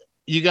fans,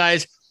 you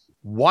guys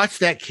watch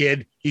that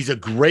kid. He's a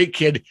great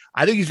kid.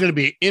 I think he's going to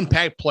be an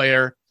impact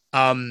player. He's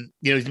going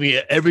to be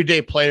an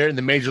everyday player in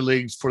the major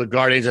leagues for the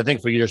Guardians, I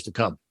think, for years to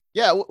come.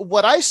 Yeah,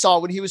 what I saw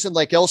when he was in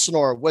Lake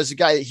Elsinore was a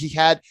guy that he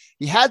had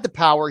the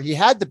power, he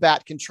had the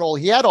bat control,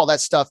 he had all that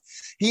stuff.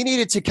 He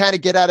needed to kind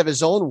of get out of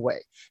his own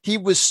way. He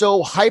was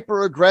so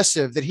hyper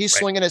aggressive that he's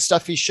swinging at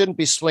stuff he shouldn't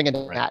be swinging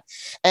at.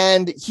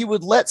 And he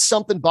would let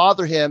something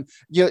bother him.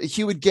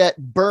 He would get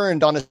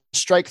burned on a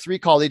strike 3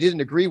 call he didn't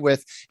agree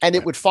with, and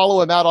it would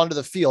follow him out onto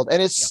the field. And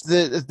it's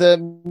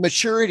the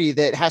maturity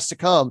that has to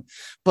come.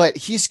 But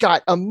he's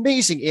got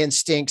amazing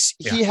instincts.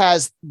 Yeah. He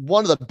has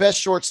one of the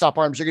best shortstop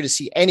arms you're going to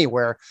see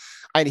anywhere.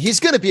 And he's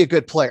going to be a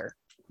good player.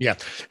 Yeah.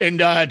 And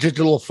just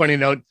a little funny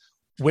note,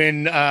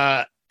 when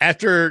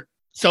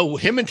so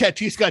him and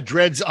Tatis got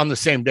dreads on the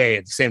same day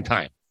at the same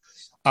time.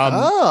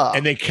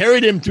 And they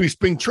carried him through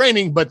spring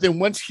training. But then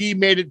once he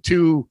made it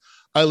to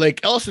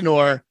Lake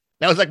Elsinore,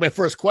 that was like my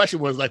first question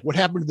was like, what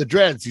happened to the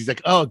dreads? He's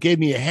like, oh, it gave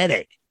me a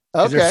headache.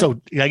 Okay.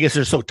 I guess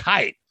they're so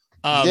tight.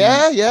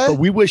 Yeah. But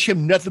we wish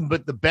him nothing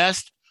but the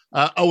best.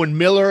 Owen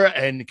Miller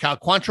and Cal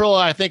Quantrill,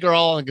 I think, are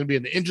all going to be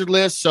in the injured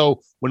list.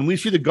 So when we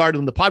see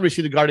when the Padres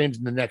see the Guardians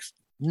in the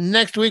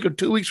next week or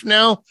 2 weeks from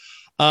now,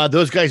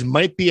 those guys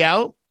might be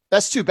out.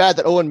 That's too bad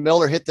that Owen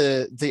Miller hit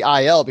the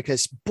IL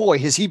because, boy,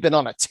 has he been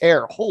on a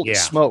tear. Holy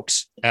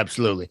smokes.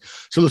 Absolutely.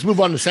 So let's move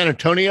on to San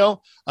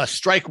Antonio. A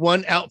strike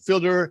 1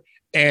 outfielder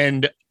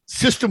and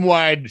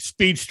system-wide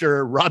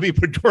speedster Robbie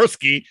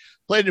Podorsky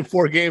played in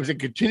 4 games and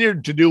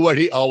continued to do what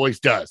he always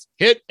does,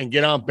 hit and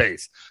get on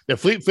base. The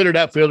fleet-footed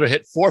outfielder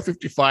hit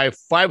 .455,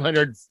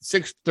 500,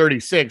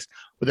 .636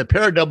 with a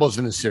pair of doubles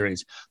in the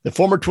series. The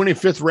former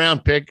 25th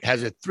round pick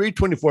has a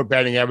 .324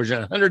 batting average in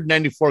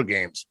 194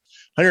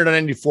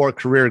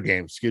 career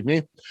games.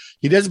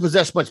 He doesn't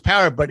possess much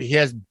power, but he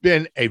has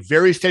been a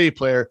very steady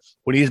player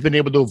when he's been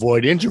able to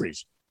avoid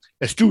injuries.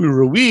 Esteury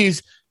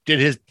Ruiz did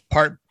his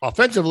part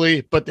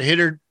offensively, but the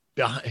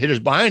hitters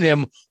behind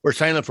him were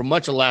silent for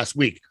much of last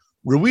week.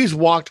 Ruiz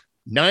walked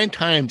 9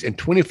 times in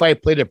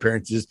 25 plate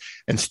appearances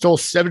and stole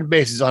 7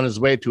 bases on his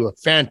way to a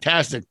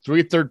fantastic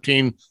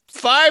 .313,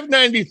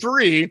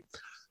 593,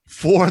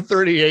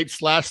 .438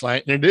 slash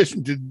line. In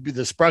addition to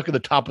the spark at the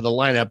top of the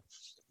lineup,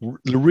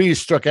 Ruiz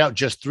struck out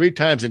just 3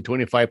 times in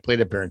 25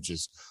 plate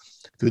appearances.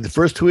 Through the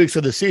first 2 weeks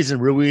of the season,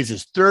 Ruiz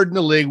is 3rd in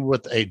the league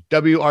with a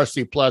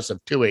WRC plus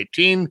of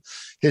 218.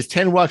 His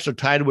 10 walks are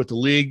tied with the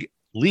league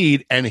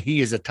lead, and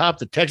he is atop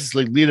the Texas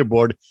League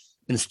leaderboard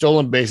in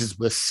stolen bases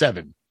with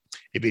 7.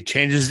 If he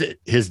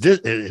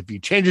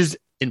changes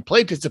in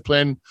plate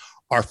discipline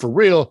or for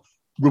real,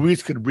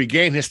 Ruiz could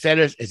regain his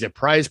status as a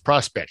prize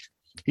prospect.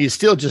 He is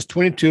still just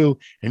 22,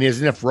 and he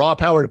has enough raw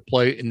power to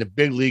play in the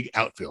big league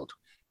outfield.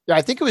 Yeah,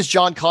 I think it was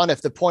John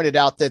Conniff that pointed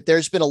out that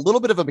there's been a little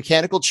bit of a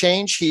mechanical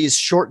change. He's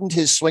shortened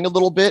his swing a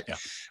little bit,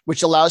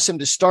 which allows him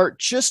to start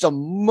just a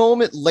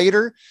moment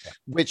later,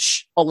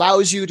 which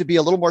allows you to be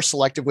a little more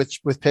selective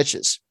with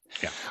pitches.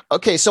 Yeah.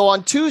 Okay, so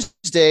on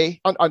Tuesday,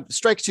 on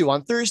strike 2,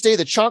 on Thursday,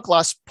 the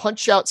Chanclas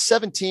punch out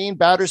 17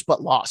 batters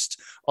but lost.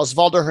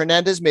 Osvaldo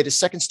Hernandez made his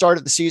second start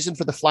of the season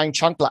for the Flying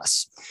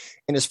Chanclas.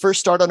 In his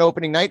first start on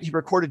opening night, he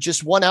recorded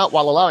just 1 out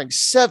while allowing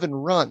 7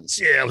 runs.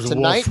 Yeah, it was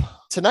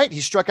Tonight, he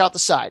struck out the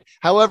side.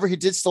 However, he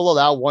did still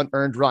allow 1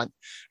 earned run.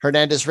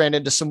 Hernandez ran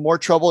into some more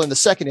trouble in the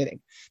second inning.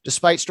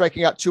 Despite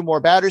striking out 2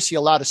 more batters, he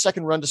allowed a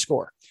second run to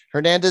score.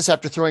 Hernandez,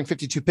 after throwing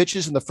 52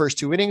 pitches in the first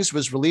 2 innings,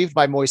 was relieved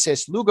by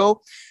Moises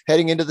Lugo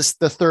heading into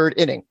the third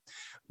inning.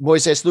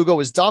 Moises Lugo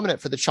was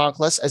dominant for the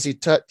Chanclas as he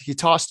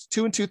tossed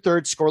 2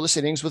 2/3 scoreless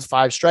innings with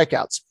 5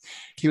 strikeouts.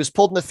 He was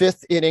pulled in the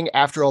 5th inning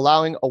after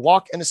allowing a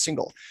walk and a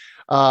single.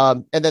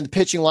 And then the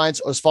pitching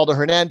lines, Osvaldo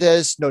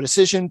Hernandez, no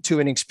decision,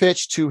 2 innings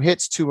pitched, 2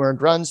 hits, 2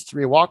 earned runs,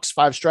 3 walks,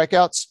 5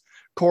 strikeouts.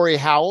 Corey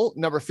Howell,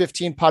 number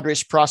 15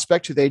 Padres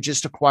prospect, who they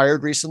just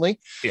acquired recently.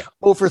 Yeah.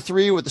 0 for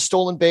 3 with a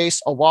stolen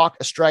base, a walk,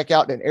 a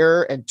strikeout, an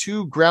error, and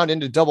 2 ground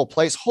into double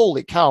plays.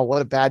 Holy cow,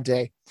 what a bad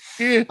day.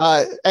 And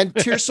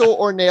Tirso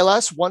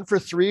Ornelas, 1 for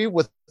 3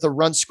 with the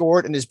run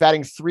scored and is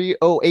batting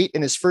 .308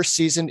 in his first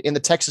season in the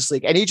Texas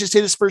League. And he just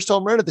hit his first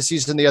home run of the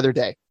season the other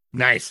day.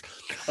 Nice.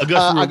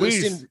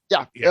 Agustin,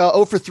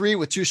 0 for 3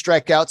 with 2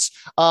 strikeouts.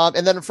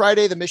 And then on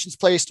Friday, the Missions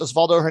placed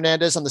Osvaldo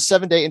Hernandez on the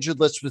 7-day injured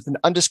list with an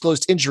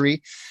undisclosed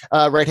injury.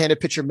 Right-handed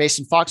pitcher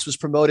Mason Fox was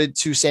promoted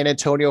to San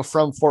Antonio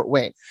from Fort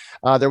Wayne.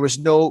 There was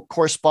no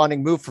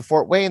corresponding move for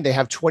Fort Wayne. They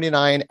have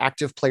 29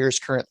 active players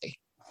currently.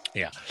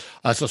 Yeah.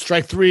 So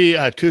strike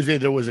 3 Tuesday,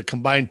 there was a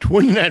combined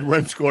 29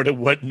 runs scored at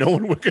what no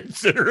one would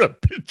consider a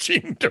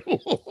pitching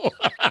duel.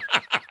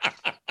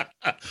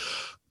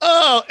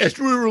 Oh,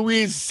 Esteury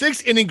Ruiz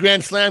 6-inning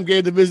grand slam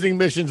gave the visiting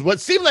Missions what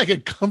seemed like a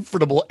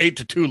comfortable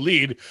 8-2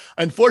 lead.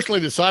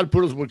 Unfortunately, the Sod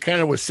Poodles would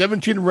counter with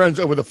 17 runs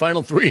over the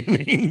final 3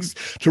 innings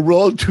to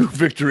roll to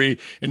victory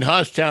in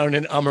Hodgetown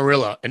and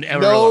Amarillo.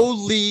 No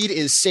lead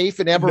is safe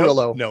in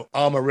Amarillo. No,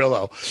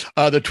 Amarillo.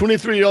 The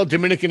 23-year-old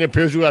Dominican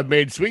appears to have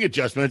made swing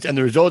adjustments, and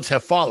the results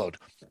have followed.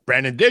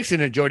 Brandon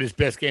Dixon enjoyed his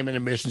best game in a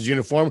Missions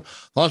uniform,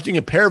 launching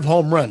a pair of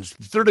home runs.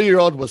 The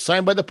 30-year-old was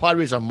signed by the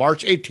Padres on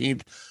March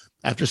 18th,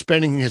 after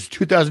spending his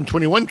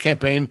 2021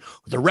 campaign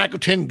with the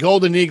Rakuten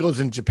Golden Eagles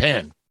in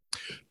Japan.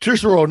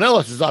 Tirso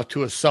Ornelas is off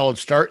to a solid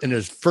start in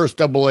his first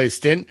Double-A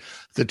stint.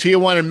 The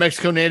Tijuana,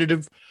 Mexico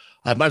native,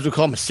 I might as well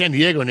call him a San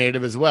Diego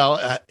native as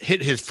well,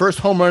 hit his first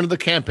home run of the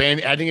campaign,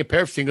 adding a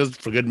pair of singles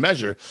for good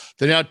measure.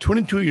 The now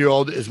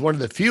 22-year-old is one of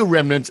the few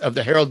remnants of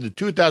the heralded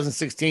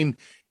 2016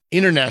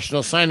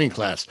 international signing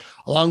class,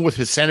 along with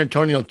his San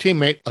Antonio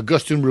teammate,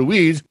 Agustin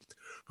Ruiz,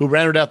 who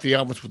rounded out the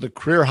offense with a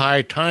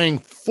career-high tying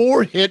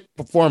 4-hit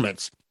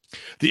performance.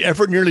 The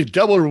effort nearly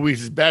doubled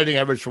Ruiz's batting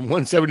average from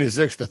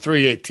 176 to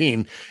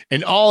 318.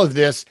 In all of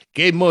this,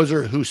 Gabe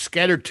Moser, who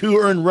scattered 2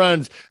 earned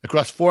runs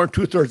across 4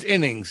 2/3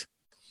 innings,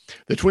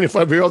 the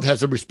 25-year-old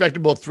has a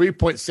respectable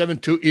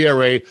 3.72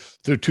 ERA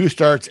through 2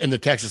 starts in the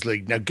Texas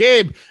League. Now,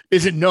 Gabe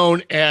isn't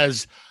known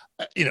as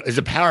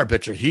a power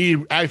pitcher.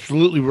 He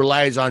absolutely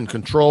relies on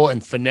control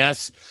and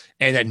finesse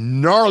and that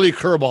gnarly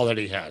curveball that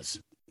he has.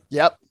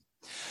 Yep.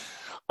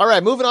 All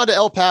right, moving on to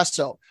El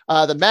Paso.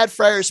 The Mad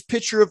Friars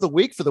pitcher of the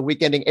week for the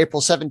week ending April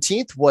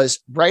 17th was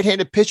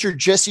right-handed pitcher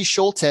Jesse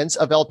Scholtens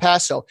of El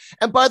Paso.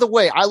 And by the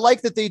way, I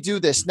like that they do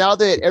this now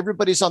that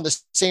everybody's on the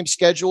same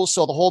schedule.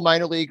 So the whole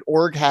minor league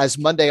org has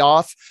Monday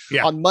off.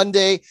 Yeah. On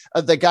Monday,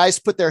 the guys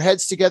put their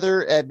heads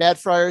together at Mad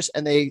Friars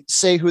and they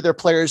say who their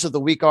players of the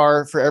week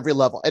are for every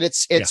level. And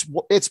it's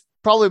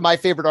probably my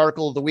favorite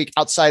article of the week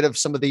outside of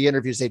some of the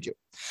interviews they do.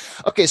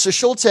 Okay, so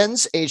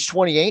Scholtens, age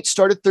 28,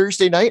 started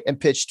Thursday night and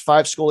pitched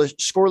 5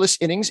 scoreless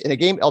innings in a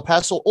game El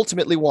Paso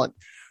ultimately won.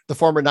 The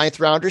former 9th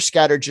rounder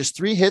scattered just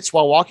 3 hits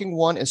while walking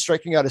 1 and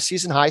striking out a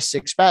season-high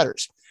 6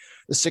 batters.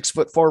 The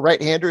 6'4"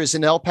 right-hander is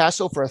in El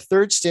Paso for a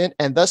 3rd stint,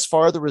 and thus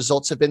far the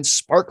results have been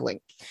sparkling.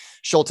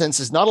 Scholtens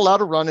is not allowed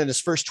to run in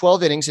his first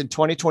 12 innings in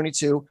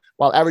 2022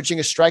 while averaging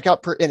a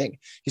strikeout per inning.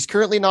 He's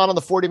currently not on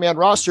the 40-man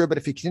roster, but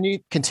if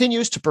he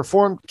continues to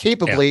perform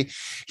capably,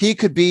 he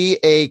could be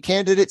a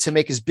candidate to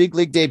make his big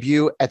league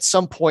debut at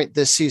some point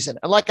this season.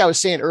 And like I was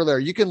saying earlier,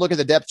 you can look at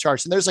the depth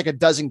charts and there's like a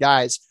dozen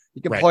guys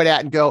you can point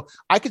at and go,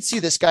 I could see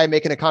this guy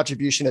making a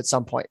contribution at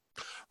some point.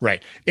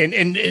 Right.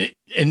 And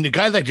the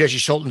guy like Jesse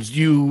Scholtens,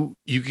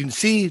 you can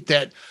see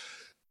that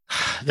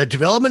the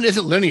development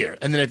isn't linear.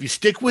 And then if you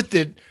stick with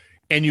it,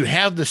 and you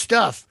have the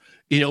stuff,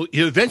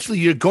 eventually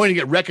you're going to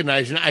get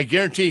recognized. And I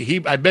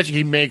guarantee I bet you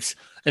he makes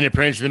an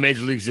appearance in the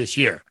major leagues this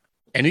year.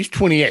 And he's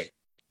 28.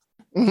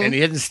 Mm-hmm. And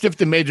he hasn't stiffed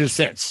the majors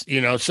since,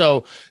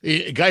 So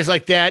guys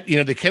like that,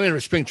 they came in for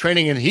spring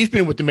training and he's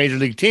been with the major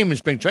league team in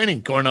spring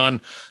training going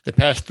on the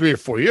past 3 or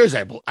 4 years,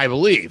 I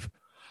believe.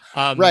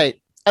 Right.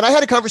 And I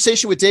had a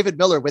conversation with David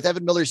Miller, with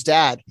Evan Miller's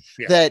dad,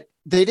 that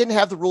they didn't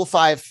have the Rule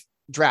 5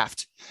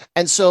 draft.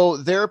 And so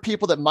there are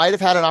people that might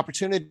have had an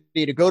opportunity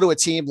to go to a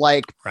team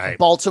like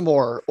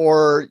Baltimore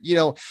or,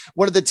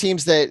 one of the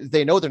teams that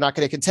they know they're not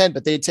going to contend,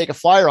 but they'd take a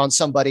flyer on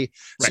somebody.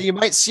 Right. So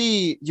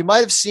you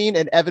might have seen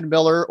an Evan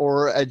Miller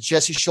or a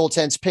Jesse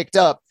Scholtens picked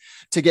up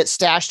to get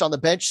stashed on the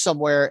bench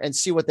somewhere and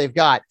see what they've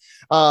got.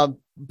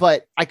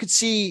 But I could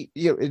see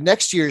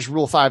next year's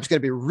Rule 5 is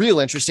going to be real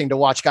interesting to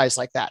watch guys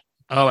like that.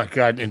 Oh my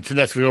God. And so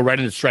that's, we go right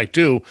into strike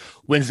 2.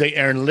 Wednesday,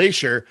 Aaron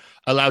Leisure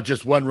allowed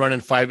just 1 run in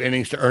 5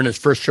 innings to earn his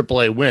first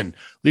AAA win.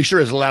 Leisure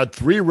has allowed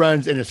 3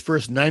 runs in his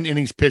first 9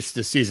 innings pitched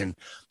this season.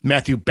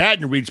 Matthew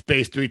Batten reached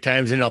base 3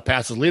 times in El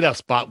Paso's leadoff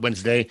spot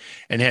Wednesday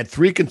and had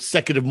 3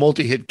 consecutive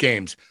multi-hit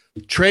games.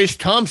 Trace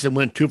Thompson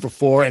went 2 for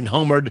 4 and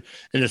homered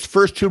in his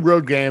first 2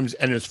 road games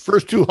and his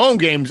first 2 home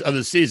games of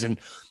the season.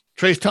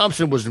 Trace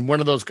Thompson was in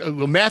one of those.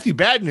 Well, Matthew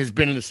Batten has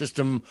been in the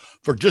system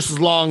for just as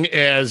long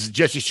as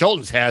Jesse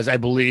Scholtens has, I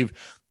believe.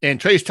 And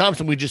Trace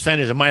Thompson, we just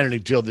signed as a minor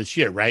league deal this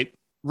year, right?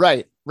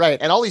 Right.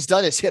 And all he's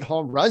done is hit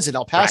home runs in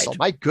El Paso. Right.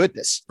 My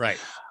goodness. Right.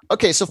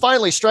 Okay, so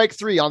finally, strike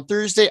 3 on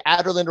Thursday.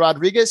 Aderlin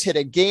Rodriguez hit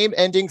a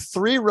game-ending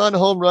 3-run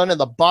home run in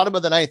the bottom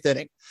of the 9th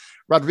inning.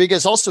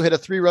 Rodriguez also hit a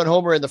 3-run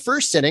homer in the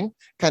first inning,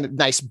 kind of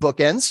nice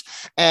bookends,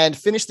 and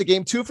finished the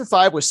game 2 for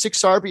 5 with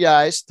 6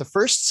 RBIs, the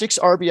first 6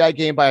 RBI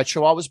game by a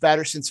Chihuahuas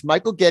batter since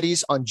Michael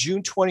Geddes on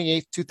June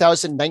 28th,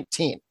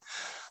 2019.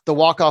 The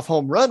walk-off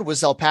home run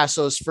was El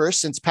Paso's first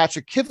since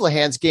Patrick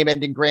Kivlahan's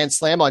game-ending grand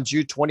slam on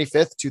June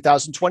 25th,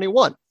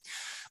 2021.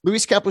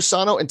 Luis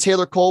Campusano and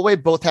Taylor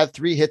Colway both had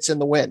 3 hits in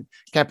the win.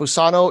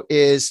 Campusano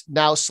is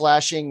now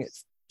slashing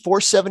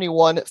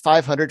 .471,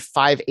 500,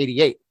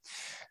 .588.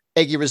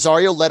 Eggy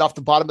Rosario led off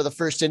the bottom of the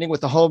first inning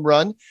with a home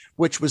run,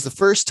 which was the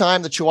first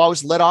time the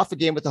Chihuahuas led off a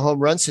game with a home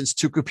run since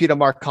Tucupita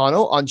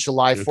Marcano on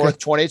July 4th,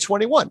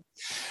 2021.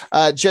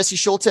 Jesse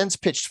Schultens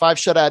pitched 5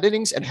 shutout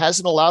innings and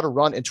hasn't allowed a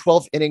run in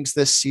 12 innings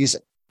this season.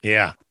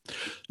 Yeah.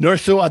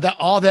 North, so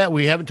all that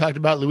we haven't talked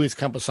about Luis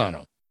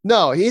Campusano.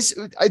 No,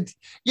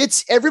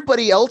 it's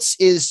everybody else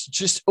is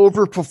just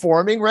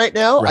overperforming right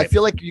now. Right. I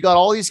feel like you got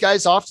all these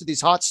guys off to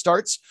these hot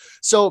starts.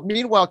 So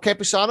meanwhile,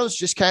 Campusano's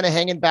just kind of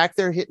hanging back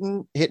there,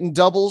 hitting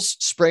doubles,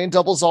 spraying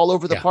doubles all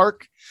over the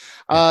park.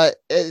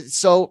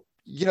 So,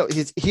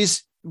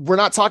 we're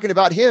not talking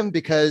about him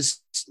because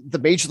the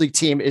major league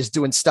team is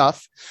doing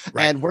stuff,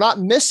 and we're not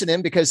missing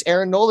him because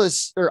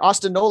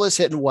Austin Nola's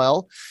hitting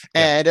well,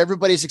 and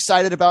everybody's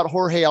excited about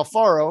Jorge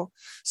Alfaro.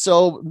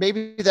 So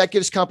maybe that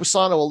gives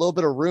Campusano a little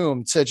bit of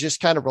room to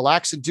just kind of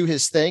relax and do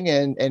his thing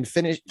and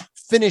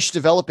finish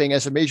developing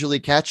as a major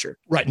league catcher.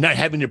 Right. Not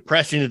having to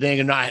press anything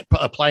and not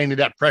applying to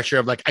that pressure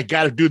of like, I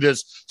got to do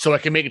this so I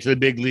can make it to the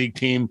big league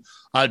team.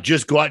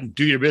 Just go out and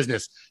do your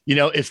business.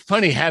 It's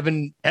funny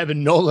having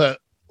Nola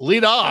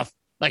lead off.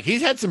 Like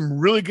he's had some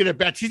really good at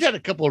bats. He's had a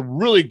couple of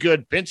really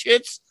good pinch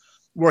hits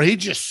where he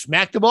just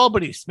smacked the ball,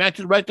 but he smacked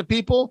it right to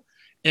people.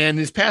 And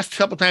his past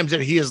couple times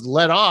that he has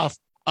led off,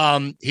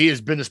 he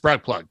has been the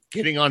spark plug,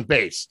 getting on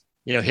base,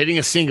 hitting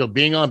a single,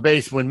 being on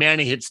base when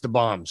Manny hits the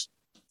bombs.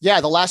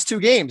 Yeah, the last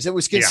 2 games, it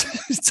was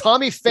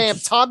Tommy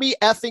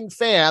effing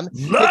Pham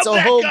hits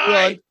a home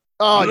run.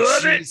 Oh,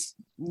 jeez.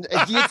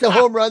 He hits a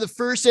home run the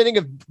first inning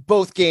of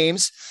both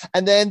games,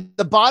 and then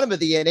the bottom of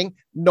the inning,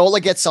 Nola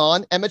gets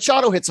on, and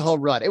Machado hits a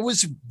home run. It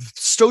was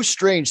so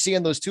strange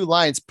seeing those 2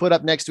 lines put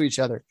up next to each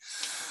other.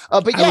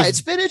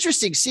 It's been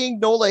interesting seeing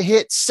Nola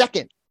hit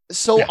second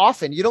so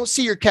often. You don't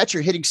see your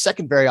catcher hitting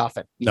second very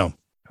often. No.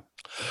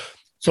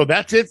 So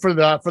that's it for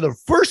the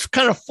first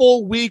kind of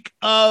full week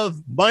of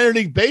minor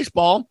league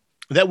baseball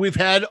that we've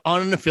had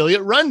on an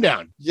affiliate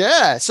rundown.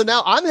 Yeah. So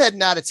now I'm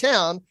heading out of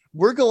town.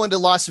 We're going to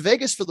Las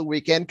Vegas for the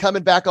weekend,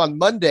 coming back on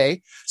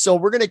Monday. So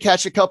we're going to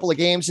catch a couple of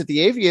games at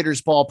the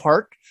Aviators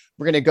ballpark.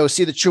 We're going to go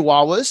see the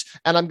Chihuahuas,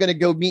 and I'm going to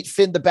go meet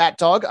Finn the Bat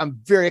Dog. I'm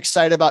very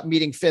excited about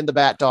meeting Finn the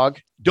Bat Dog.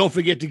 Don't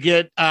forget to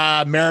get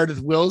Meredith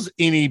Wills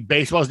any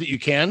baseballs that you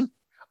can.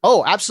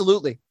 Oh,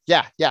 absolutely.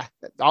 Yeah.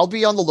 I'll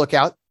be on the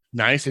lookout.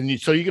 Nice. And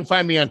so you can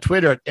find me on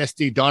Twitter at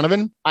SD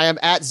Donovan. I am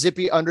at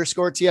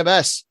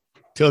Zippy_TMS.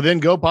 Till then,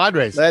 go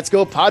Padres. Let's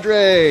go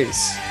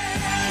Padres.